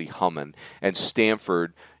absolutely humming, and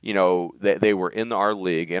Stanford, they were in our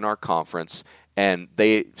league, in our conference, and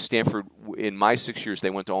Stanford, in my 6 years, they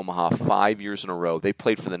went to Omaha 5 years in a row. They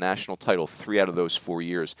played for the national title 3 out of those 4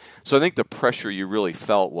 years. So I think the pressure you really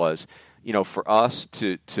felt was, for us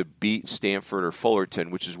to beat Stanford or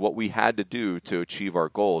Fullerton, which is what we had to do to achieve our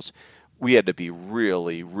goals, we had to be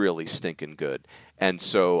really, really stinking good. And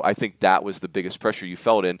so I think that was the biggest pressure you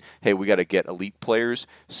felt in, hey, we got to get elite players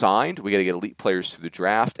signed, we got to get elite players through the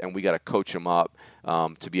draft, and we got to coach them up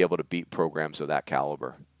to be able to beat programs of that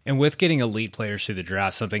caliber. And with getting elite players through the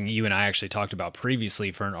draft, something you and I actually talked about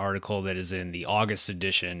previously for an article that is in the August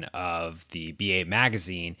edition of the BA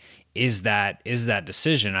magazine, is that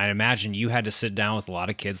decision. I imagine you had to sit down with a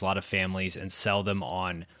lot of kids, a lot of families, and sell them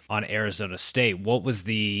on Arizona State. What was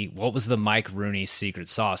the Mike Rooney secret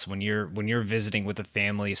sauce when you're visiting with a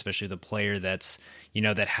family, especially the player that's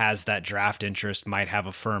that has that draft interest, might have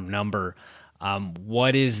a firm number?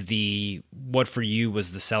 What for you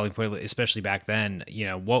was the selling point, especially back then?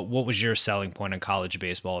 What was your selling point in college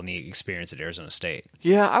baseball and the experience at Arizona State?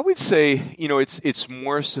 Yeah, I would say, it's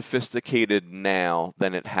more sophisticated now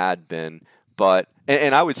than it had been. But,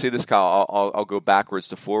 and I would say this, Kyle, I'll go backwards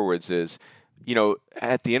to forwards is,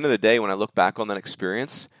 at the end of the day, when I look back on that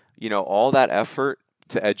experience, all that effort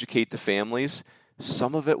to educate the families,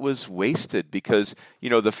 some of it was wasted because,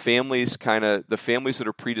 the families that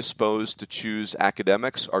are predisposed to choose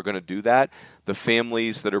academics are going to do that. The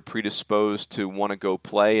families that are predisposed to want to go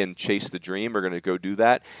play and chase the dream are going to go do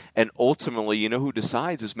that. And ultimately, who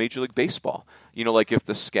decides is Major League Baseball. Like if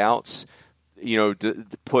the scouts,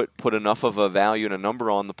 put enough of a value and a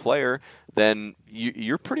number on the player, then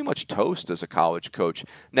you're pretty much toast as a college coach.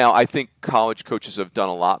 Now, I think college coaches have done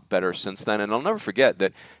a lot better since then, and I'll never forget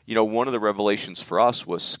that, one of the revelations for us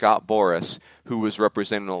was Scott Boras, who was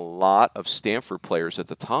representing a lot of Stanford players at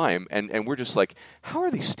the time, and we're just like, how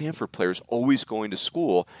are these Stanford players always going to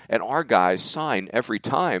school, and our guys sign every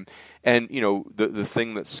time? And, the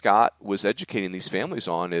thing that Scott was educating these families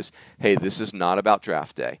on is, hey, this is not about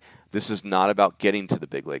draft day. This is not about getting to the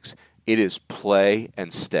big leagues. It is play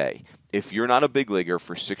and stay. If you're not a big leaguer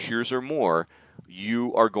for 6 years or more,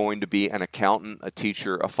 you are going to be an accountant, a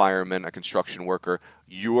teacher, a fireman, a construction worker.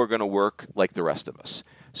 You are going to work like the rest of us.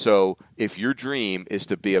 So if your dream is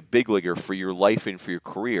to be a big leaguer for your life and for your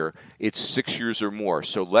career, it's 6 years or more.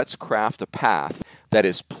 So let's craft a path that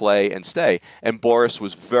is play and stay. And Boras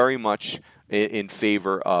was very much in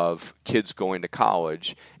favor of kids going to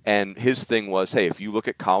college. And his thing was, hey, if you look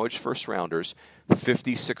at college first rounders,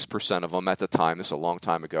 56% of them at the time, this is a long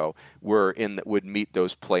time ago, would meet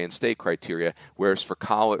those play and stay criteria. Whereas for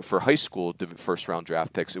high school first round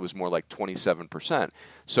draft picks, it was more like 27%.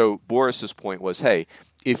 So Boras's point was, hey,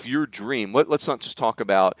 if your dream, let's not just talk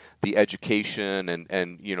about the education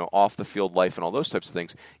and off the field life and all those types of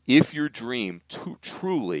things. If your dream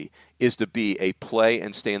truly is to be a play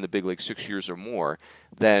and stay in the big league 6 years or more,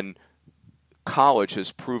 then college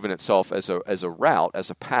has proven itself as a route,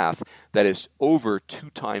 as a path that is over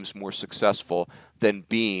 2 times more successful than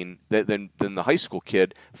the high school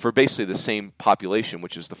kid for basically the same population,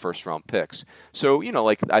 which is the first round picks. So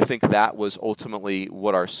I think that was ultimately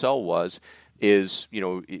what our sell was. Is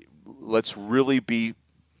let's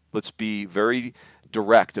be very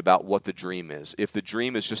direct about what the dream is. If the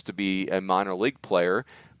dream is just to be a minor league player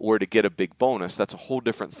or to get a big bonus, that's a whole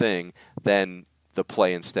different thing than the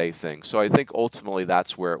play and stay thing. So I think ultimately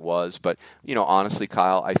that's where it was. But honestly,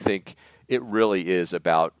 Kyle, I think it really is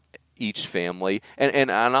about each family,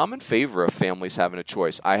 and I'm in favor of families having a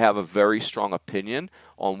choice. I have a very strong opinion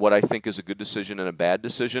on what I think is a good decision and a bad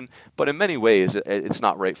decision, but in many ways, it's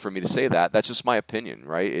not right for me to say that. That's just my opinion,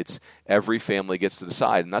 right? It's every family gets to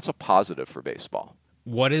decide, and that's a positive for baseball.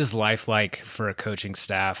 What is life like for a coaching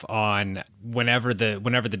staff on whenever the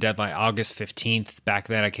deadline, August 15th, back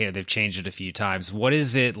then, they've changed it a few times. What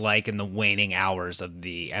is it like in the waning hours of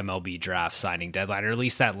the MLB draft signing deadline, or at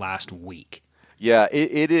least that last week? Yeah,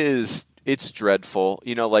 it is. It's dreadful.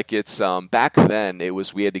 It's back then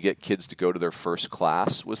we had to get kids to go to their first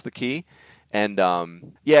class was the key. And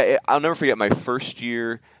I'll never forget my first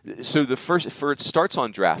year. So it starts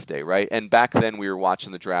on draft day, right? And back then we were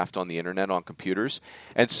watching the draft on the internet on computers.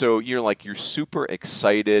 And so you're super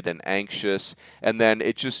excited and anxious. And then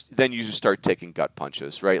you just start taking gut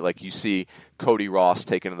punches, right? Like you see Cody Ross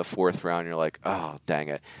taken in the 4th round. You're like, oh, dang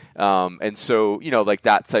it. And so,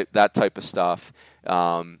 that type of stuff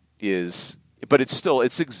is. but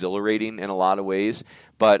it's exhilarating in a lot of ways.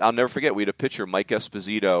 But I'll never forget, we had a pitcher, Mike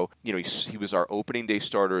Esposito. He was our opening day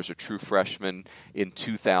starter as a true freshman in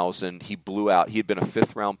 2000. He blew out. He had been a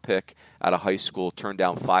 5th round pick out of high school, turned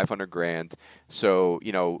down $500,000. So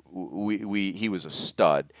he was a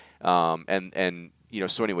stud. So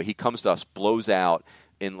anyway, he comes to us, blows out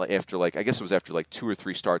after 2 or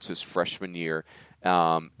 3 starts his freshman year.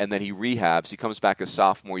 And then he rehabs. He comes back his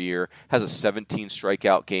sophomore year, has a 17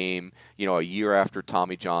 strikeout game, a year after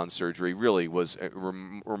Tommy John surgery. Really was a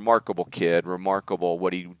remarkable kid, remarkable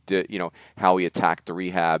what he did, how he attacked the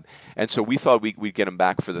rehab. And so we thought we'd get him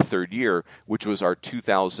back for the 3rd year, which was our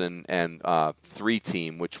 2003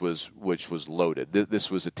 team, which was loaded.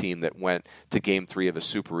 This was a team that went to Game 3 of a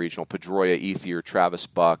Super Regional. Pedroia, Ethier, Travis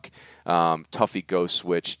Buck, Tuffy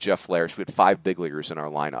Ghostwitch, Jeff Larish. We had 5 big leaguers in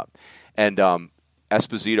our lineup. And Mike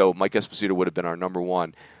Esposito would have been our number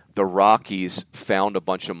 1. The Rockies found a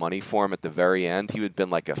bunch of money for him at the very end. He would have been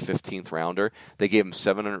like a 15th rounder. They gave him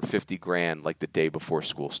 $750,000 like the day before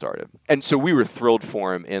school started. And so we were thrilled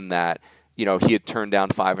for him in that, he had turned down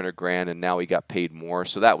 $500,000 and now he got paid more.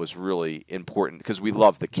 So that was really important because we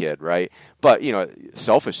love the kid, right? But,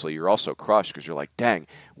 selfishly, you're also crushed because you're like, dang,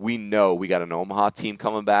 we know we got an Omaha team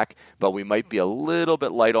coming back, but we might be a little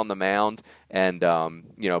bit light on the mound. And,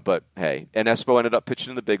 but hey, and Espo ended up pitching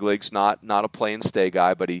in the big leagues, not a play and stay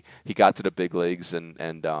guy, but he got to the big leagues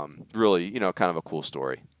and really, kind of a cool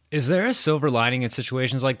story. Is there a silver lining in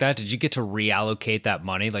situations like that? Did you get to reallocate that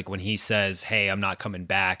money? Like when he says, hey, I'm not coming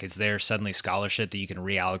back, is there suddenly scholarship that you can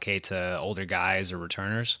reallocate to older guys or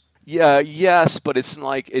returners? Yeah, yes, but it's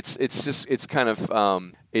like it's kind of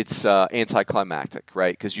anticlimactic,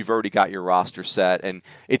 right? Because you've already got your roster set, and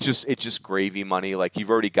it's just gravy money. Like you've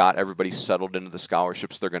already got everybody settled into the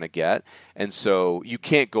scholarships they're going to get, and so you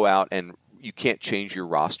can't go out and you can't change your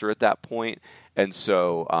roster at that point. And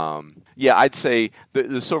so, I'd say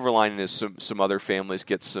the silver lining is some other families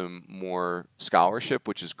get some more scholarship,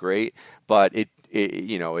 which is great, but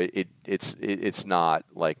it's not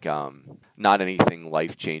like not anything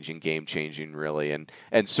life changing, game changing, really, and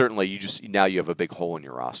certainly now you have a big hole in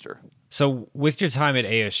your roster. So, with your time at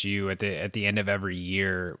ASU at the end of every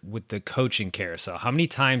year with the coaching carousel, how many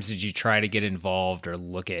times did you try to get involved or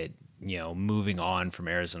look at moving on from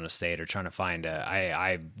Arizona State or trying to find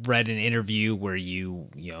I read an interview where you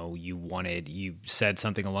said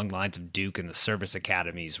something along the lines of Duke and the service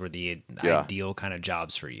academies were the ideal kind of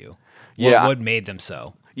jobs for you. What made them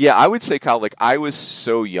so? Yeah, I would say, Kyle, like I was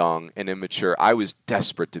so young and immature. I was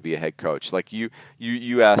desperate to be a head coach. Like you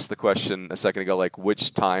asked the question a second ago, like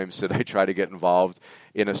which times did I try to get involved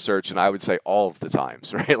in a search? And I would say all of the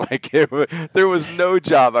times, right? Like there was no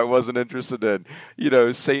job I wasn't interested in.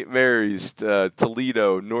 St. Mary's,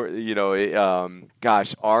 Toledo,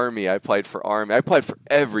 Army. I applied for Army. I applied for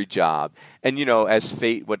every job. And as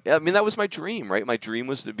fate that was my dream, right? My dream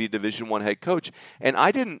was to be Division I head coach, and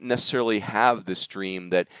I didn't necessarily have this dream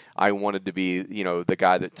that I wanted to be, the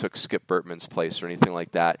guy that took Skip Bertman's place or anything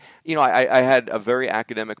like that. I had a very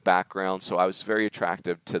academic background, so I was very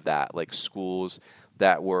attractive to that, like schools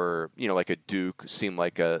that were, like a Duke seemed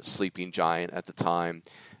like a sleeping giant at the time.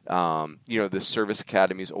 The service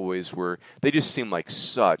academies always were, they just seemed like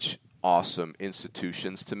such awesome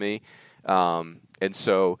institutions to me. And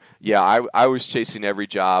so, I was chasing every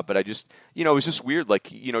job, but I just, it was just weird.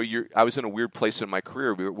 Like, I was in a weird place in my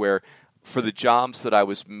career where for the jobs that I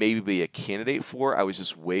was maybe a candidate for, I was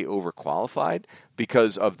just way overqualified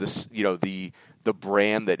because of this, the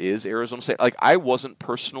brand that is Arizona State. Like, I wasn't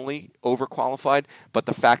personally overqualified, but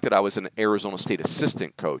the fact that I was an Arizona State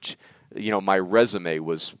assistant coach, my resume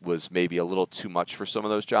was maybe a little too much for some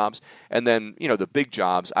of those jobs. And then, the big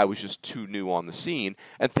jobs, I was just too new on the scene.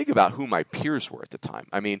 And think about who my peers were at the time.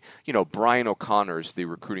 I mean, Brian O'Connor is the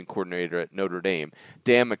recruiting coordinator at Notre Dame.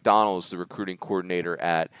 Dan McDonald is the recruiting coordinator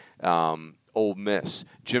at Ole Miss.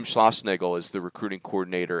 Jim Schlossnagel is the recruiting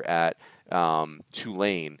coordinator at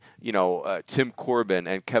Tulane. Tim Corbin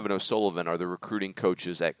and Kevin O'Sullivan are the recruiting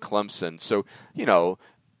coaches at Clemson. So,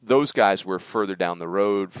 those guys were further down the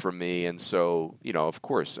road from me, and so, of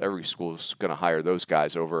course, every school is going to hire those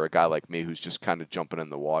guys over a guy like me who's just kind of jumping in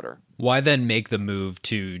the water. Why then make the move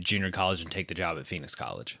to junior college and take the job at Phoenix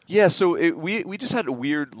College? Yeah, so we just had a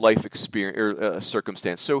weird life experience or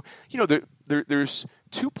circumstance. So, there's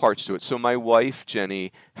two parts to it. So my wife,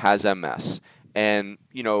 Jenny, has MS, and,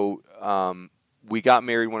 we got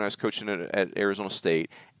married when I was coaching at Arizona State,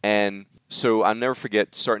 and so I'll never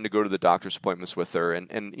forget starting to go to the doctor's appointments with her.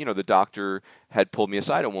 And the doctor had pulled me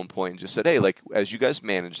aside at one point and just said, hey, like, as you guys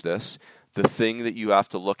manage this, the thing that you have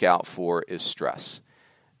to look out for is stress.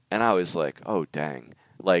 And I was like, oh, dang.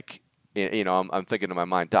 Like, I'm thinking in my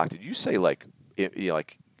mind, Doc, did you say, like,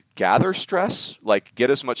 like gather stress, like get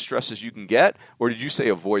as much stress as you can get, or did you say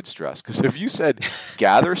avoid stress? Because if you said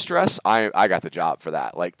gather stress, I got the job for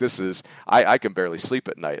that. Like this is, I can barely sleep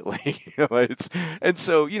at night. Like, and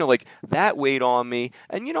so, like that weighed on me.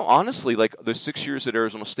 And, honestly, like the 6 years at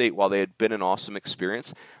Arizona State, while they had been an awesome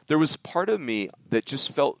experience, there was part of me that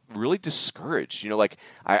just felt really discouraged. Like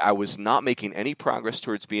I was not making any progress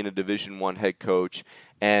towards being a Division I head coach.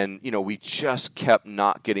 And, we just kept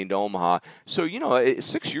not getting to Omaha. So,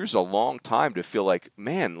 6 years is a long time to feel like,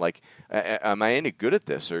 man, like, am I any good at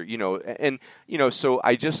this? Or, so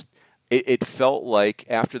I just, it felt like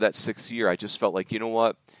after that 6th year, I just felt like, you know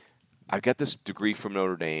what? I got this degree from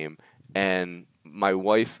Notre Dame, and my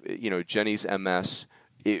wife, Jenny's MS,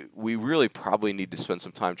 we really probably need to spend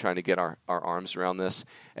some time trying to get our arms around this.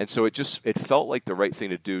 And so it felt like the right thing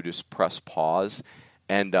to do, just press pause.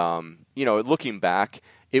 And, looking back,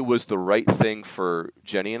 it was the right thing for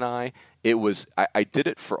Jenny and I. It was, I did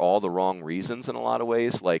it for all the wrong reasons in a lot of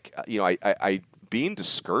ways. Like, I being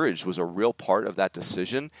discouraged was a real part of that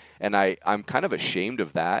decision. And I'm kind of ashamed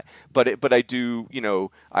of that. But I do,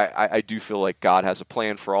 I do feel like God has a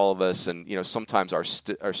plan for all of us. And, sometimes our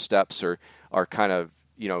steps are kind of,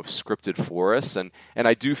 scripted for us. And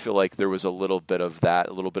I do feel like there was a little bit of that,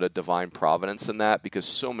 a little bit of divine providence in that, because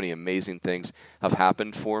so many amazing things have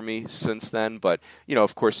happened for me since then. But,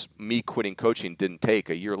 of course, me quitting coaching didn't take.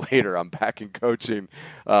 A year later, I'm back in coaching.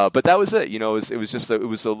 But that was it.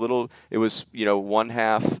 It was one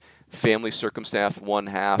half family circumstance, one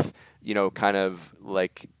half, kind of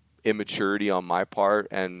like immaturity on my part,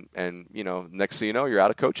 and next thing you know, you're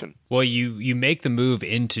out of coaching. Well, you make the move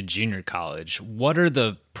into junior college. What are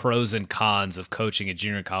the pros and cons of coaching at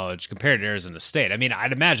junior college compared to Arizona State? I mean,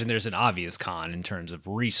 I'd imagine there's an obvious con in terms of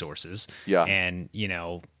resources. Yeah. And,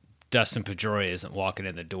 Dustin Pedroia isn't walking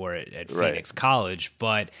in the door at Phoenix Right. College,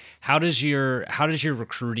 but how does your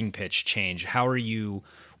recruiting pitch change?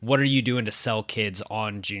 What are you doing to sell kids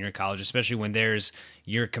on junior college, especially when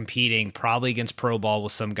you're competing probably against pro ball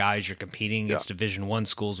with some guys, you're competing against Division I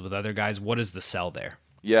schools with other guys. What is the sell there?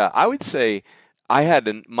 Yeah, I would say I had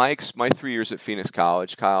my 3 years at Phoenix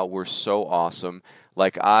College, Kyle, were so awesome.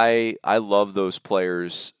 Like I love those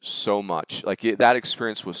players so much. Like that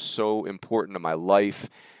experience was so important to my life.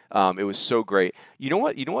 It was so great. Here's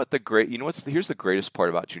the greatest part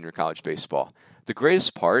about junior college baseball. The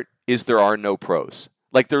greatest part is there are no pros.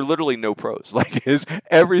 Like, there are literally no pros. Like,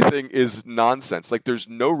 everything is nonsense. Like, there's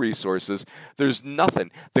no resources. There's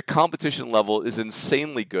nothing. The competition level is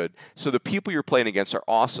insanely good. So the people you're playing against are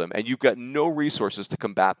awesome, and you've got no resources to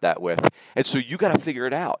combat that with. And so you got to figure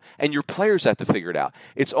it out. And your players have to figure it out.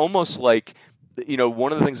 It's almost like,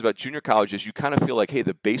 one of the things about junior college is you kind of feel like, hey,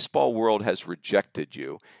 the baseball world has rejected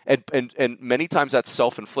you. And many times that's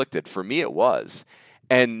self-inflicted. For me, it was.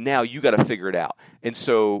 And now you got to figure it out. And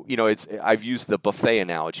so, I've used the buffet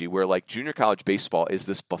analogy where like junior college baseball is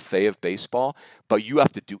this buffet of baseball, but you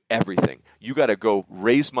have to do everything. You got to go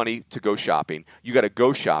raise money to go shopping. You got to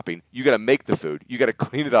go shopping. You got to make the food. You got to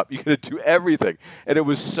clean it up. You got to do everything. And it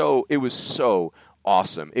was so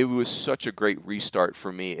awesome. It was such a great restart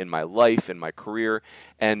for me in my life, in my career.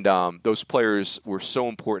 And those players were so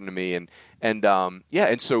important to me.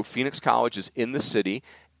 And so Phoenix College is in the city.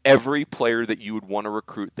 Every player that you would want to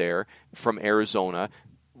recruit there from Arizona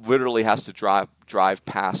literally has to drive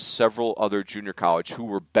past several other junior college who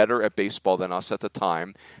were better at baseball than us at the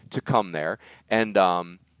time to come there. And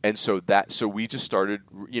so we just started,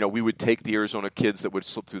 we would take the Arizona kids that would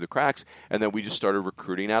slip through the cracks, and then we just started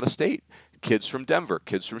recruiting out of state. Kids from Denver,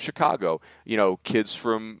 kids from Chicago, kids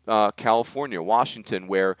from California, Washington,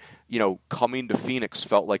 where, coming to Phoenix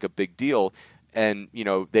felt like a big deal. And,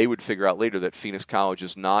 they would figure out later that Phoenix College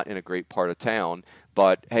is not in a great part of town.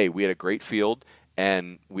 But, hey, we had a great field,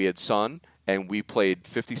 and we had sun, and we played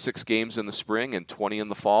 56 games in the spring and 20 in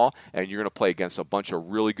the fall. And you're going to play against a bunch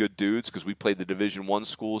of really good dudes because we played the Division I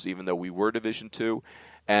schools, even though we were Division II.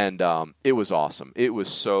 And it was awesome. It was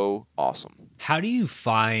so awesome. How'd you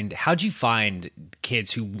find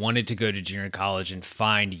kids who wanted to go to junior college and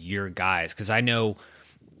find your guys? Because I know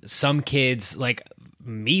some kids, like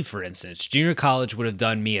me, for instance, junior college would have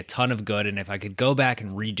done me a ton of good. And if I could go back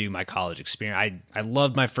and redo my college experience, I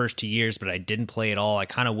loved my first 2 years, but I didn't play at all. I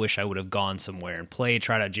kind of wish I would have gone somewhere and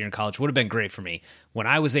tried out junior college. Would have been great for me. When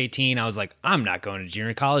I was 18, I was like, I'm not going to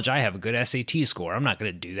junior college. I have a good SAT score. I'm not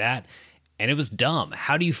going to do that. And it was dumb.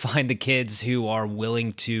 How do you find the kids who are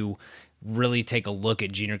willing to really take a look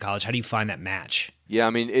at junior college? How do you find that match? Yeah, I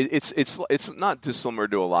mean, it's not dissimilar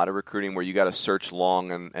to a lot of recruiting where you got to search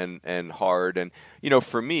long and hard. And,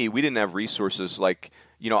 for me, we didn't have resources like,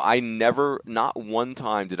 not one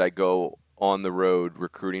time did I go on the road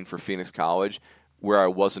recruiting for Phoenix College where I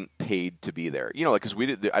wasn't paid to be there. Like, because I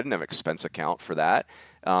didn't have expense account for that.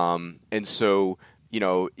 And so,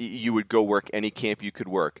 you would go work any camp you could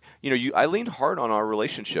work. I leaned hard on our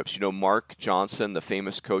relationships. Mark Johnson, the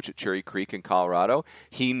famous coach at Cherry Creek in Colorado,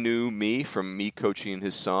 he knew me from me coaching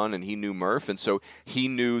his son, and he knew Murph, and so he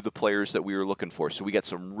knew the players that we were looking for. So we got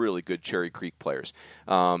some really good Cherry Creek players.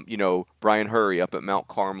 Brian Hurry up at Mount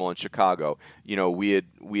Carmel in Chicago. We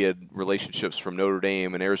had relationships from Notre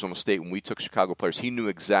Dame and Arizona State when we took Chicago players. He knew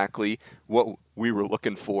exactly what we were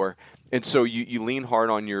looking for. And so you lean hard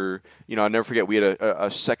on your, I'll never forget, we had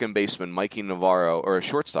a second baseman, Mikey Navarro, or a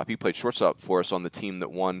shortstop. He played shortstop for us on the team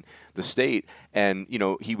that won the state. And,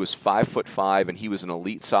 he was 5'5", and he was an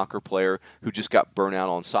elite soccer player who just got burnt out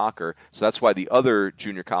on soccer. So that's why the other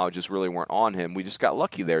junior colleges really weren't on him. We just got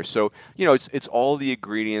lucky there. So, it's all the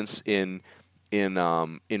ingredients in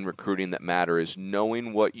recruiting that matter, is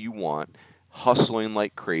knowing what you want, hustling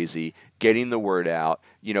like crazy, getting the word out,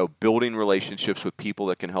 building relationships with people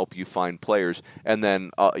that can help you find players, and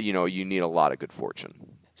then, you need a lot of good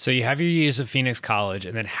fortune. So you have your years at Phoenix College,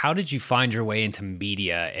 and then how did you find your way into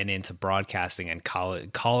media and into broadcasting and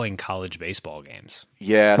calling college baseball games?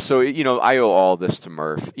 Yeah, so, I owe all this to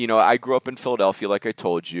Murph. I grew up in Philadelphia, like I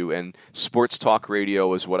told you, and sports talk radio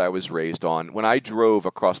was what I was raised on. When I drove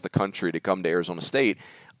across the country to come to Arizona State,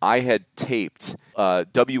 I had taped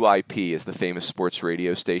WIP is the famous sports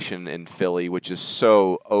radio station in Philly, which is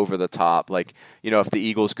so over the top. Like, if the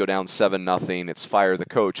Eagles go down 7-0, it's fire the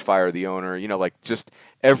coach, fire the owner. Like just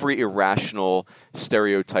every irrational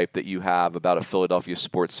stereotype that you have about a Philadelphia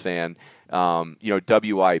sports fan.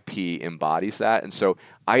 WIP embodies that. And so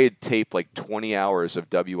I had taped like 20 hours of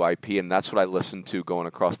WIP, and that's what I listened to going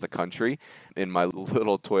across the country in my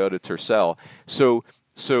little Toyota Tercel. So,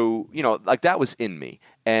 like that was in me.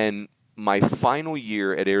 And my final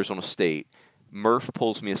year at Arizona State, Murph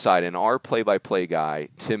pulls me aside, and our play-by-play guy,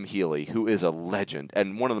 Tim Healy, who is a legend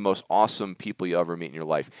and one of the most awesome people you ever meet in your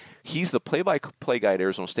life, he's the play-by-play guy at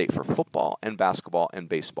Arizona State for football and basketball and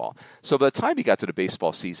baseball. So by the time he got to the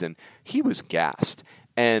baseball season, he was gassed.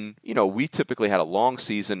 And, we typically had a long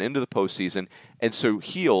season into the postseason. And so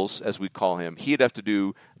Heels, as we call him, he'd have to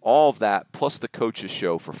do all of that plus the coach's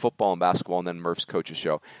show for football and basketball, and then Murph's coach's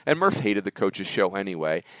show. And Murph hated the coach's show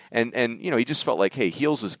anyway. And he just felt like, hey,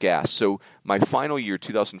 Heels is gassed. So my final year,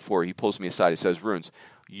 2004, he pulls me aside. He says, Runes,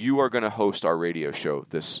 you are going to host our radio show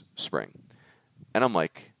this spring. And I'm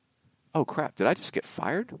like, oh, crap, did I just get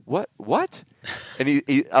fired? What? And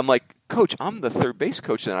I'm like, Coach, I'm the third base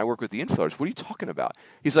coach, and I work with the infielders. What are you talking about?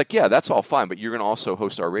 He's like, yeah, that's all fine, but you're going to also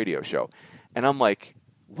host our radio show. And I'm like,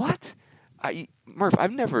 what? Murph, I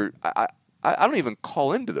don't even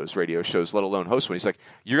call into those radio shows, let alone host one. He's like,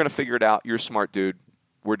 you're going to figure it out. You're a smart dude.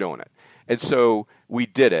 We're doing it. And so we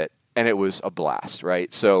did it, and it was a blast,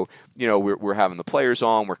 right? So, we're having the players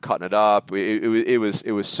on, we're cutting it up. It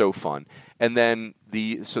was so fun. And then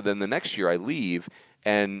the next year I leave,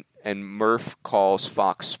 and Murph calls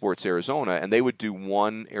Fox Sports Arizona, and they would do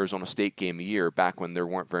one Arizona State game a year back when there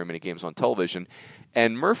weren't very many games on television.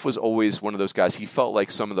 And Murph was always one of those guys. He felt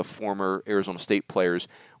like some of the former Arizona State players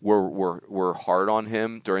were hard on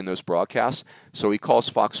him during those broadcasts. So he calls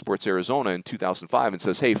Fox Sports Arizona in 2005 and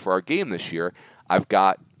says, hey, for our game this year, I've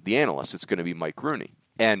got the analyst. It's going to be Mike Rooney.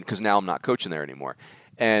 And because now I'm not coaching there anymore.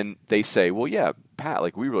 And they say, well, yeah, Pat,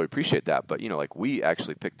 like, we really appreciate that. But, we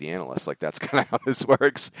actually picked the analyst. Like, that's kind of how this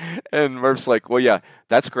works. And Murph's like, well, yeah,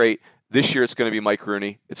 that's great. This year it's going to be Mike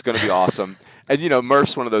Rooney. It's going to be awesome. And,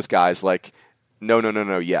 Murph's one of those guys, like, no,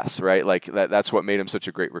 yes, right? Like, that's what made him such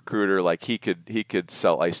a great recruiter. Like, he could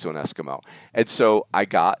sell ice to an Eskimo. And so I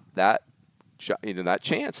got that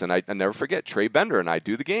chance. And I never forget, Trey Bender and I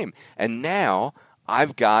do the game. And now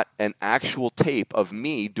I've got an actual tape of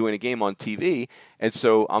me doing a game on TV. And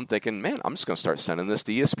so I'm thinking, man, I'm just going to start sending this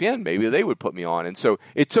to ESPN. Maybe they would put me on. And so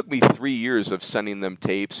it took me 3 years of sending them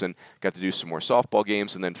tapes, and got to do some more softball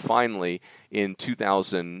games. And then finally in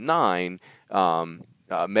 2009,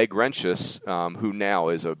 Meg Renchis, who now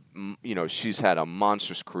is she's had a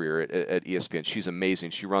monstrous career at ESPN. She's amazing.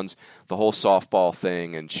 She runs the whole softball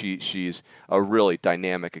thing, and she's a really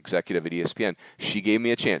dynamic executive at ESPN. She gave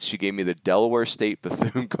me a chance. She gave me the Delaware State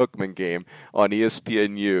Bethune-Cookman game on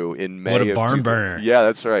ESPNU in May. What a barn burner. Yeah,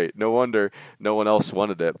 that's right. No wonder no one else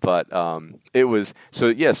wanted it. But it was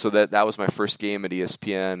so that was my first game at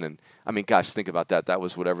ESPN. And I mean, gosh, think about that. That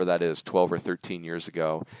was whatever that is, 12 or 13 years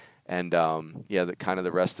ago. And,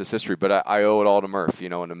 the rest is history. But I owe it all to Murph,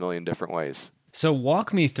 in a million different ways. So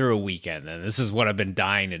walk me through a weekend, and this is what I've been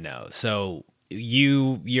dying to know. So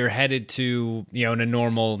you're headed to, in a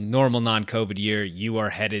normal non-COVID year, you are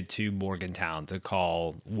headed to Morgantown to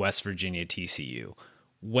call West Virginia TCU.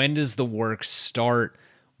 When does the work start?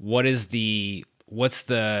 What's the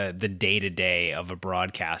day-to-day of a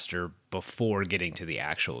broadcaster before getting to the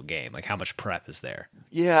actual game? Like, how much prep is there?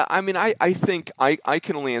 Yeah, I mean, I think I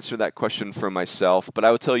can only answer that question for myself, but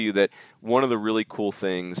I would tell you that one of the really cool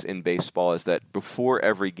things in baseball is that before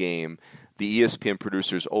every game, the ESPN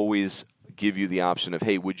producers always give you the option of,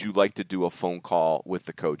 hey, would you like to do a phone call with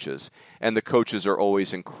the coaches? And the coaches are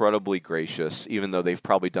always incredibly gracious, even though they've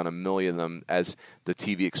probably done a million of them as the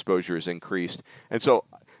TV exposure has increased. And so,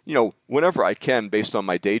 whenever I can, based on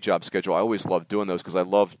my day job schedule, I always love doing those because I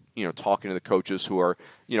love, talking to the coaches who are,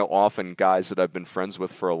 often guys that I've been friends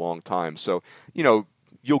with for a long time. So,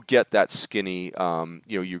 you'll get that skinny,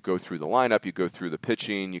 you go through the lineup, you go through the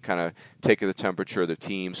pitching, you kind of take the temperature of the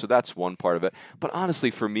team. So that's one part of it. But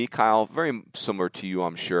honestly, for me, Kyle, very similar to you,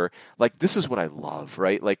 I'm sure, like this is what I love,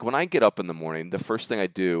 right? Like when I get up in the morning, the first thing I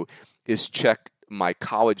do is check my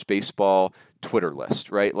college baseball Twitter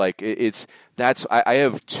list, right? Like I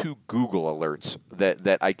have 2 Google alerts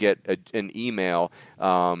that I get an email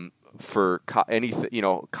for anything,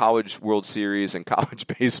 college World Series and college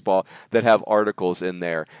baseball that have articles in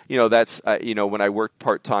there. That's, when I worked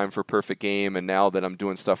part-time for Perfect Game and now that I'm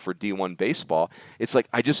doing stuff for D1 baseball, it's like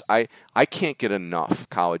I can't get enough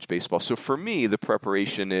college baseball. So for me, the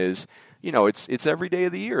preparation is, it's every day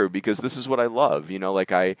of the year because this is what I love.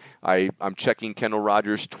 I'm checking Kendall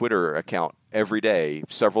Rogers' Twitter account every day,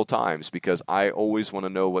 several times, because I always want to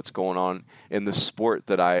know what's going on in the sport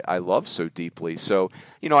that I love so deeply. So,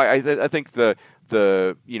 I think the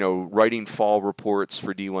writing fall reports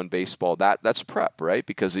for D1 baseball, that's prep, right?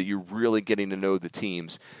 Because you're really getting to know the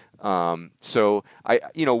teams. So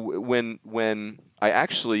when I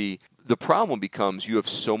actually, the problem becomes you have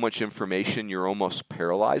so much information, you're almost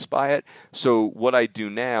paralyzed by it. So what I do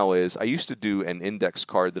now is I used to do an index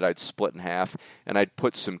card that I'd split in half, and I'd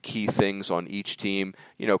put some key things on each team,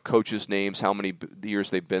 coaches' names, how many years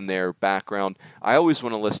they've been there, background. I always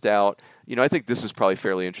want to list out, I think this is probably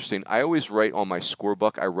fairly interesting. I always write on my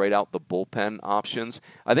scorebook, I write out the bullpen options.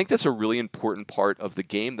 I think that's a really important part of the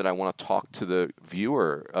game that I want to talk to the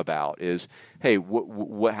viewer about is, hey,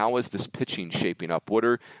 how is this pitching shaping up? What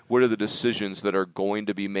are the decisions that are going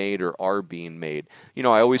to be made or are being made?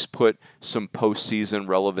 I always put some postseason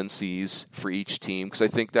relevancies for each team because I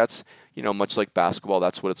think that's, much like basketball,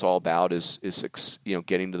 that's what it's all about is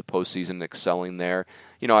getting to the postseason and excelling there.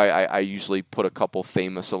 I usually put a couple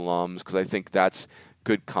famous alums because I think that's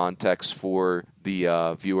good context for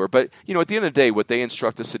the viewer. But, at the end of the day, what they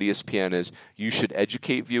instruct us at ESPN is you should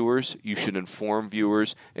educate viewers, you should inform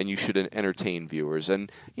viewers, and you should entertain viewers.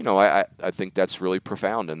 And, I think that's really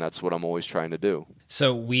profound, and that's what I'm always trying to do.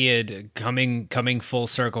 So we had coming full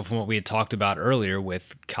circle from what we had talked about earlier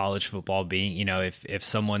with college football being, if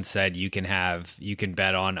someone said you can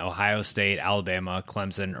bet on Ohio State, Alabama,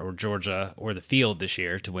 Clemson, or Georgia, or the field this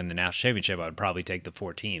year to win the national championship, I would probably take the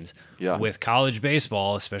 4 teams. Yeah. With college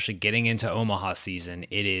baseball, especially getting into Omaha season,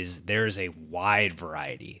 there's a wide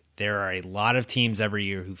variety. There are a lot of teams every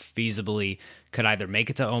year who feasibly could either make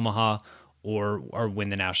it to Omaha or win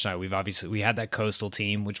the national title. We had that Coastal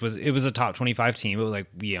team, which was a top 25 team. It was like,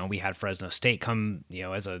 we had Fresno State come,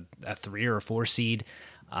 as a 3 or 4 seed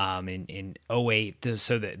in 08.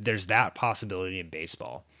 So that there's that possibility in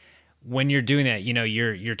baseball. When you're doing that,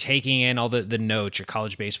 you're taking in all the notes, your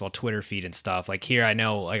college baseball Twitter feed and stuff. Like here, I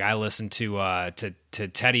know, like I listen to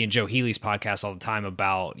Teddy and Joe Healy's podcast all the time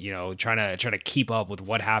about, trying to keep up with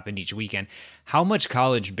what happened each weekend. How much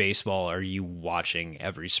college baseball are you watching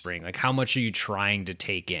every spring? Like how much are you trying to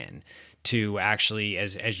take in to actually,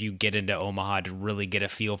 as you get into Omaha, to really get a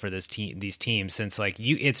feel for these teams? Since like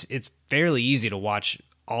it's fairly easy to watch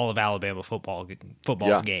all of Alabama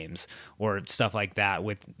football's games or stuff like that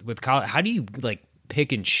with college. How do you like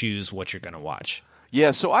pick and choose what you're going to watch?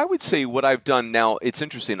 Yeah, so I would say what I've done now, it's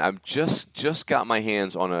interesting. I've just got my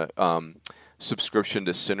hands on a subscription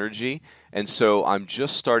to Synergy, and so I'm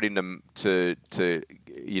just starting to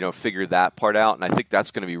figure that part out, and I think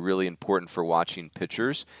that's going to be really important for watching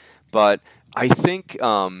pitchers. But I think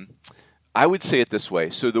I would say it this way.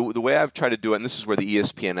 So the way I've tried to do it, and this is where the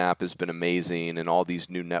ESPN app has been amazing and all these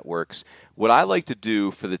new networks, what I like to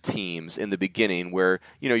do for the teams in the beginning where,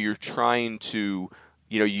 you're trying to,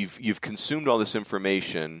 you've consumed all this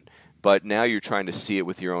information, but now you're trying to see it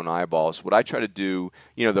with your own eyeballs. What I try to do,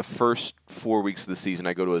 the first 4 weeks of the season,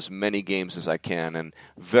 I go to as many games as I can, and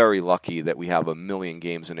very lucky that we have 1 million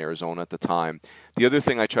games in Arizona at the time. The other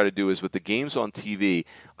thing I try to do is with the games on TV,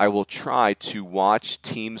 I will try to watch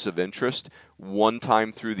teams of interest one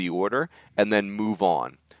time through the order and then move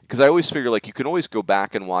on. Because I always figure you can always go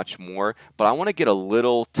back and watch more, but I want to get a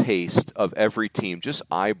little taste of every team, just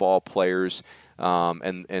eyeball players.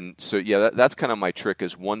 And so, yeah, that's kind of my trick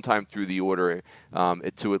is one time through the order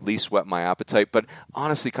to at least whet my appetite. But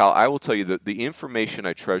honestly, Kyle, I will tell you that the information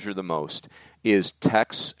I treasure the most is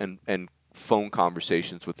texts and phone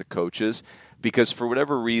conversations with the coaches. Because for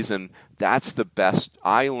whatever reason, that's the best.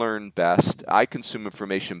 I learn best. I consume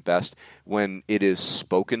information best when it is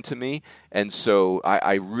spoken to me. And so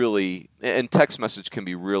I really, and text message can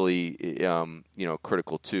be really,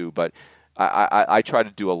 critical too. But I try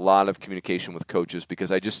to do a lot of communication with coaches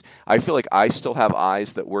because I feel like I still have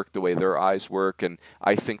eyes that work the way their eyes work, and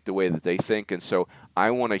I think the way that they think. And so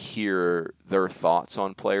I want to hear their thoughts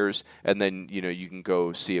on players, and then, you can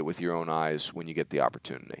go see it with your own eyes when you get the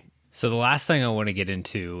opportunity. So the last thing I want to get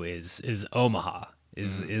into is Omaha,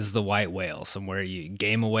 is the white whale, somewhere you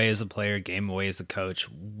game away as a player, game away as a coach.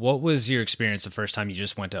 What was your experience the first time you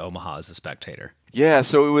just went to Omaha as a spectator? Yeah,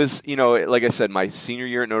 so it was, like I said, my senior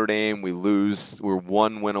year at Notre Dame, we're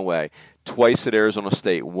 1 win away. Twice at Arizona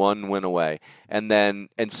State, 1 win away. And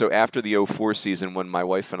so after the 2004 season, when my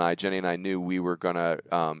wife and I, Jenny and I, knew we were going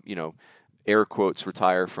to, air quotes,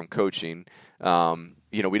 retire from coaching,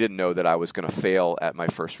 we didn't know that I was going to fail at my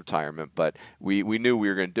first retirement, but we knew we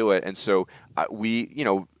were going to do it. And so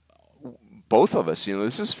both of us,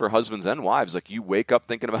 this is for husbands and wives. Like, you wake up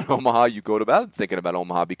thinking about Omaha, you go to bed thinking about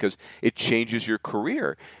Omaha because it changes your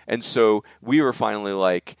career. And so we were finally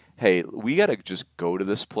like, hey, we got to just go to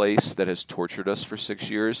this place that has tortured us for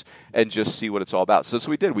 6 years and just see what it's all about. So that's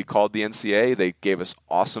what we did. We called the NCAA. They gave us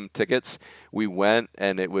awesome tickets. We went,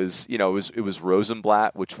 and it was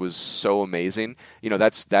Rosenblatt, which was so amazing.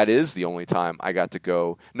 That is the only time I got to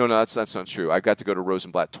go. No, that's not true. I got to go to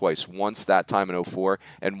Rosenblatt twice. Once that time in 2004,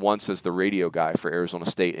 and once as the radio guy for Arizona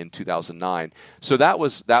State in 2009. So that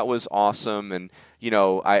was awesome. And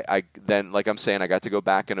I then, like I'm saying, I got to go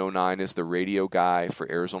back in 2009 as the radio guy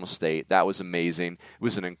for Arizona State. That was amazing. It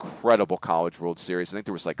was an incredible College World Series. I think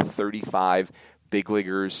there was 35 big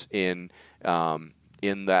leaguers in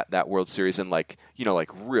that World Series, and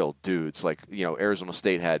real dudes. Arizona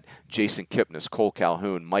State had Jason Kipnis, Cole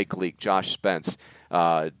Calhoun, Mike Leake, Josh Spence.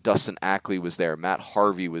 Dustin Ackley was there. Matt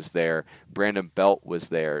Harvey was there. Brandon Belt was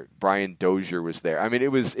there. Brian Dozier was there. I mean,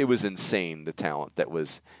 it was insane, the talent that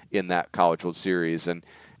was in that College World Series. And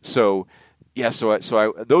so, yeah, so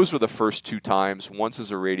those were the first 2 times. Once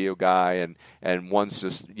as a radio guy, and once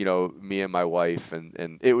just me and my wife,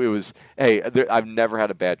 and it was I've never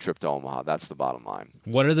had a bad trip to Omaha. That's the bottom line.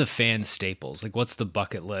 What are the fan staples? What's the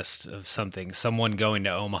bucket list of someone going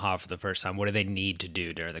to Omaha for the first time? What do they need to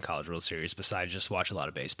do during the College World Series besides just watch a lot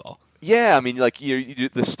of baseball? Yeah, I mean,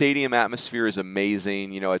 the stadium atmosphere is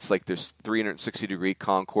amazing. It's like there's 360-degree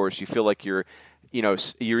concourse. You feel like you're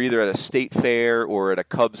either at a state fair or at a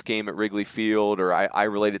Cubs game at Wrigley Field, or I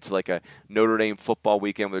relate it to a Notre Dame football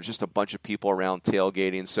weekend where there's just a bunch of people around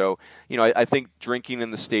tailgating. So, I think drinking in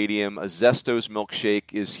the stadium, a Zesto's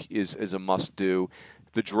milkshake is a must-do.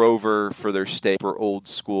 The Drover for their steak, or old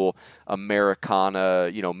school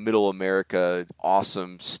Americana, middle America,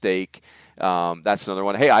 awesome steak. That's another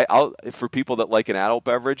one. Hey, I'll for people that like an adult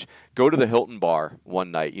beverage, go to the Hilton bar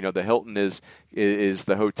one night. The Hilton is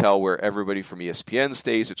the hotel where everybody from ESPN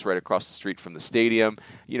stays. It's right across the street from the stadium.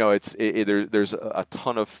 There's a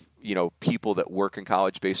ton of people that work in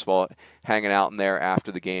college baseball hanging out in there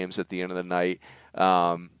after the games at the end of the night.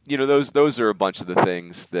 Those are a bunch of the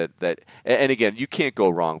things that and again, you can't go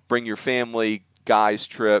wrong. Bring your family, guys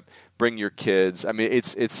trip. Bring your kids. I mean,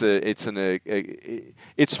 it's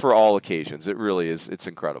for all occasions. It really is. It's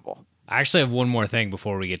incredible. I actually have one more thing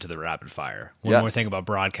before we get to the rapid fire. One more thing about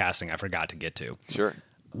broadcasting I forgot to get to. Sure.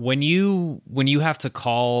 When you have to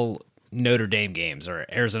call Notre Dame games or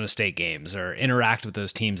Arizona State games or interact with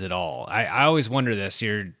those teams at all, I always wonder this.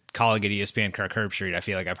 Your colleague at ESPN, Kirk Herbstreit, I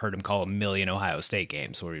feel like I've heard him call 1 million Ohio State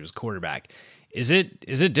games where he was quarterback. Is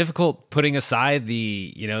it difficult putting aside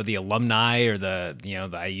the alumni or the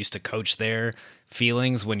I used to coach there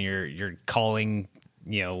feelings when you're calling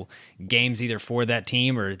games either for that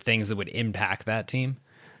team or things that would impact that team?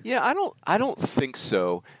 Yeah, I don't think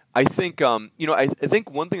so. I think I think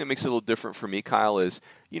one thing that makes it a little different for me, Kyle, is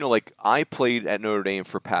I played at Notre Dame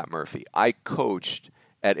for Pat Murphy. I coached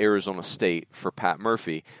at Arizona State for Pat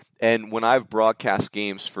Murphy. And when I've broadcast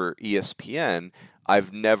games for ESPN,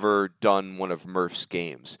 I've never done one of Murph's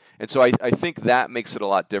games. And so I think that makes it a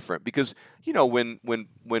lot different because, when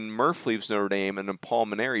Murph leaves Notre Dame and then Paul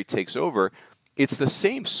Mainieri takes over, it's the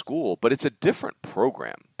same school, but it's a different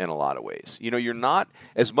program in a lot of ways. You're not,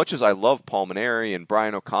 as much as I love Paul Mainieri and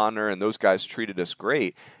Brian O'Connor and those guys treated us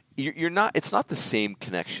great, it's not the same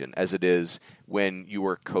connection as it is when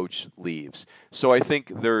your coach leaves. So I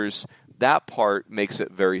think that part makes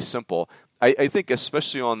it very simple. I think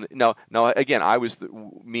especially on now again,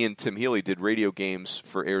 me and Tim Healy did radio games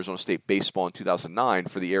for Arizona State baseball in 2009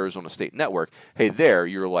 for the Arizona State Network. Hey,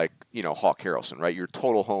 you're like Hawk Harrelson, right? You're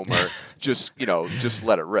total homer, just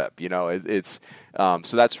let it rip. It's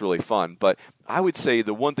so that's really fun. But I would say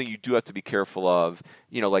the one thing you do have to be careful of,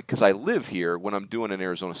 because I live here when I'm doing an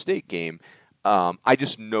Arizona State game, I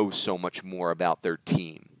just know so much more about their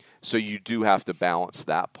team. So you do have to balance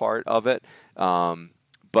that part of it.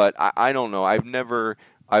 But I don't know.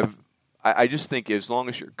 I just think as long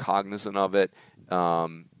as you're cognizant of it,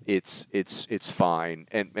 it's fine.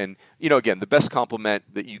 And again, the best compliment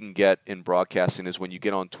that you can get in broadcasting is when you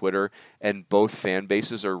get on Twitter and both fan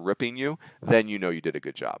bases are ripping you, then you did a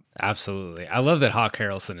good job. Absolutely. I love that Hawk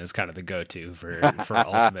Harrelson is kind of the go-to for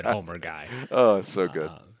ultimate homer guy. Oh, it's so good.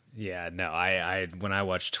 Yeah, no, I when I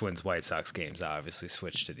watch Twins White Sox games, I obviously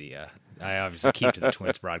switch to I obviously keep to the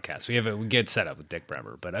Twins broadcast. We have a good setup with Dick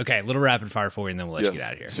Bremer. But okay, a little rapid fire for you, and then we'll let you get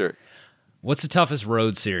out of here. Sure. What's the toughest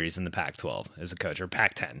road series in the Pac-12 as a coach, or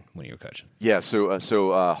Pac-10 when you were coaching? Yeah, so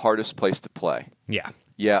hardest place to play. Yeah.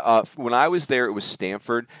 Yeah, when I was there, it was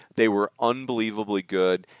Stanford. They were unbelievably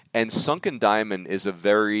good. And Sunken Diamond is a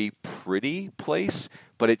very pretty place,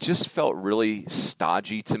 but it just felt really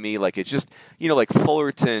stodgy to me. Like, it's just, like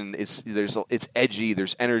Fullerton, it's edgy,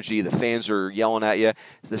 there's energy, the fans are yelling at you.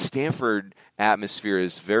 The Stanford atmosphere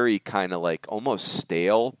is very kind of like almost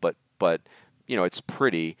stale, but it's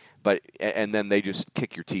pretty. And then they just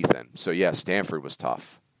kick your teeth in. So, yeah, Stanford was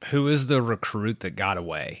tough. Who is the recruit that got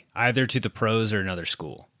away, either to the pros or another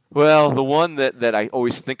school? Well, the one that I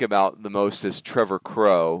always think about the most is Trevor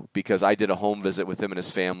Crow, because I did a home visit with him and his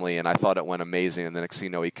family, and I thought it went amazing. And the next thing you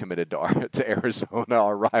know, he committed to Arizona,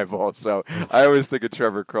 our rival. So I always think of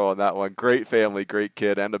Trevor Crow on that one. Great family, great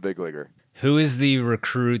kid, and a big leaguer. Who is the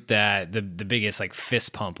recruit that the biggest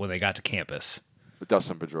fist pump when they got to campus?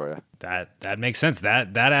 Dustin Pedroia. That makes sense.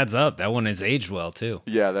 That adds up. That one has aged well too.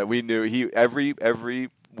 Yeah, that we knew every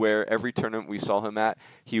tournament we saw him at,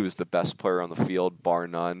 he was the best player on the field, bar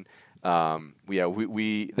none.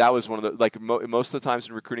 We that was one of the most of the times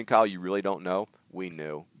in recruiting, Kyle, you really don't know. We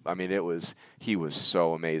knew. I mean, he was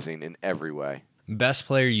so amazing in every way. Best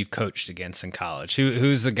player you've coached against in college?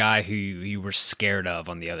 Who's the guy who you were scared of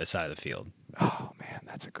on the other side of the field? Oh man,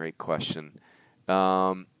 that's a great question.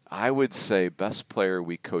 I would say best player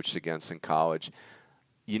we coached against in college.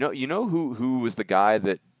 You know who was the guy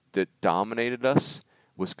that dominated us?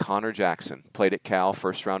 Was Connor Jackson. Played at Cal,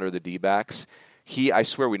 first rounder of the D-backs. I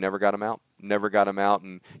swear we never got him out.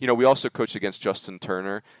 And, we also coached against Justin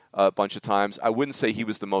Turner a bunch of times. I wouldn't say he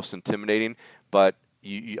was the most intimidating, but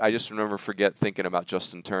I just thinking about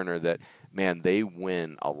Justin Turner that, man, they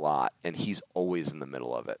win a lot, and he's always in the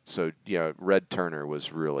middle of it. So, Red Turner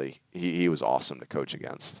was really, he was awesome to coach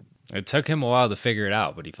against. It took him a while to figure it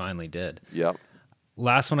out, but he finally did. Yep.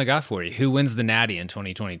 Last one I got for you. Who wins the Natty in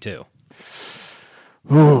 2022?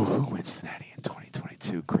 Who wins the Natty in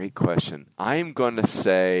 2022? Great question. I'm going to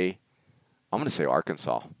say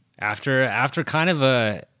Arkansas. After kind of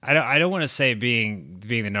I don't want to say being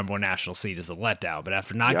the number one national seed is a letdown, but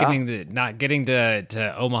after not getting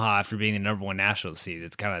to Omaha after being the number one national seed,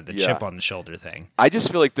 it's kind of the chip on the shoulder thing. I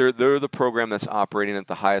just feel like they're the program that's operating at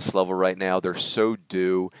the highest level right now. They're so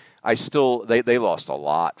due. They lost a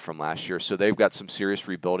lot from last year, so they've got some serious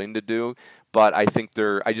rebuilding to do. But I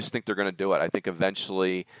just think they're going to do it. I think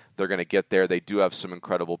eventually they're going to get there. They do have some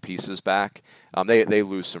incredible pieces back. They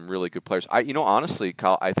lose some really good players. Honestly,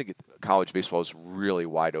 I think college baseball is really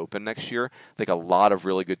wide open next year. I think a lot of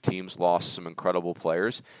really good teams lost some incredible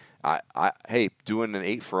players. Doing an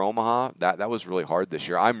 8 for Omaha, that was really hard this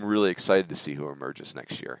year. I'm really excited to see who emerges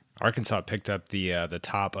next year. Arkansas picked up the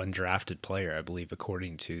top undrafted player, I believe,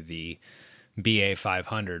 according to the BA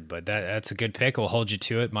 500, but that's a good pick. We'll hold you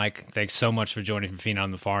to it. Mike, thanks so much for joining from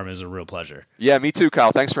Phenom the Farm. It was a real pleasure. Yeah, me too,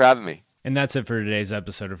 Kyle. Thanks for having me. And that's it for today's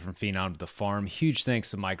episode of From Phenom to the Farm. Huge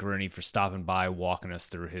thanks to Mike Rooney for stopping by, walking us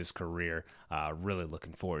through his career. Really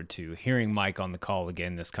looking forward to hearing Mike on the call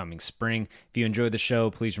again this coming spring. If you enjoyed the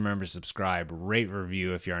show, please remember to subscribe, rate,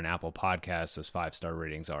 review if you're on Apple Podcasts. Those 5-star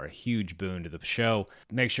ratings are a huge boon to the show.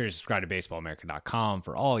 Make sure to subscribe to BaseballAmerica.com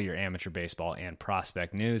for all your amateur baseball and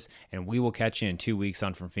prospect news. And we will catch you in 2 weeks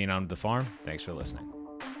on From Phenom to the Farm. Thanks for listening.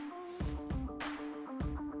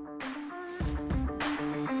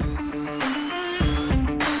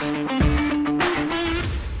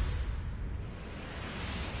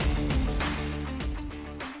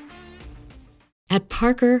 At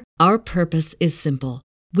Parker, our purpose is simple.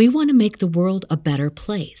 We want to make the world a better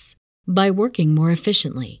place by working more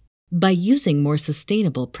efficiently, by using more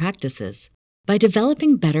sustainable practices, by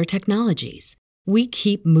developing better technologies. We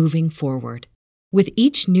keep moving forward. With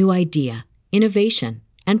each new idea, innovation,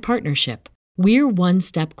 and partnership, we're one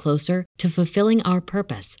step closer to fulfilling our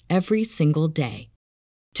purpose every single day.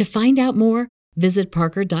 To find out more, visit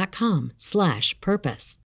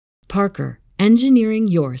parker.com/purpose. Parker, engineering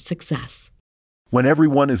your success. When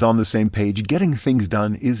everyone is on the same page, getting things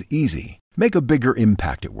done is easy. Make a bigger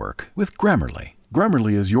impact at work with Grammarly.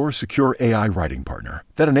 Grammarly is your secure AI writing partner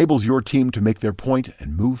that enables your team to make their point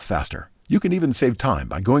and move faster. You can even save time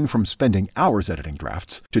by going from spending hours editing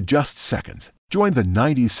drafts to just seconds. Join the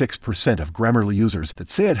 96% of Grammarly users that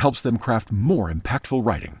say it helps them craft more impactful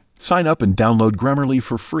writing. Sign up and download Grammarly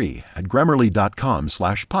for free at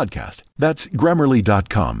Grammarly.com/podcast. That's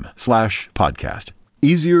Grammarly.com/podcast.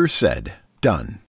 Easier said, done.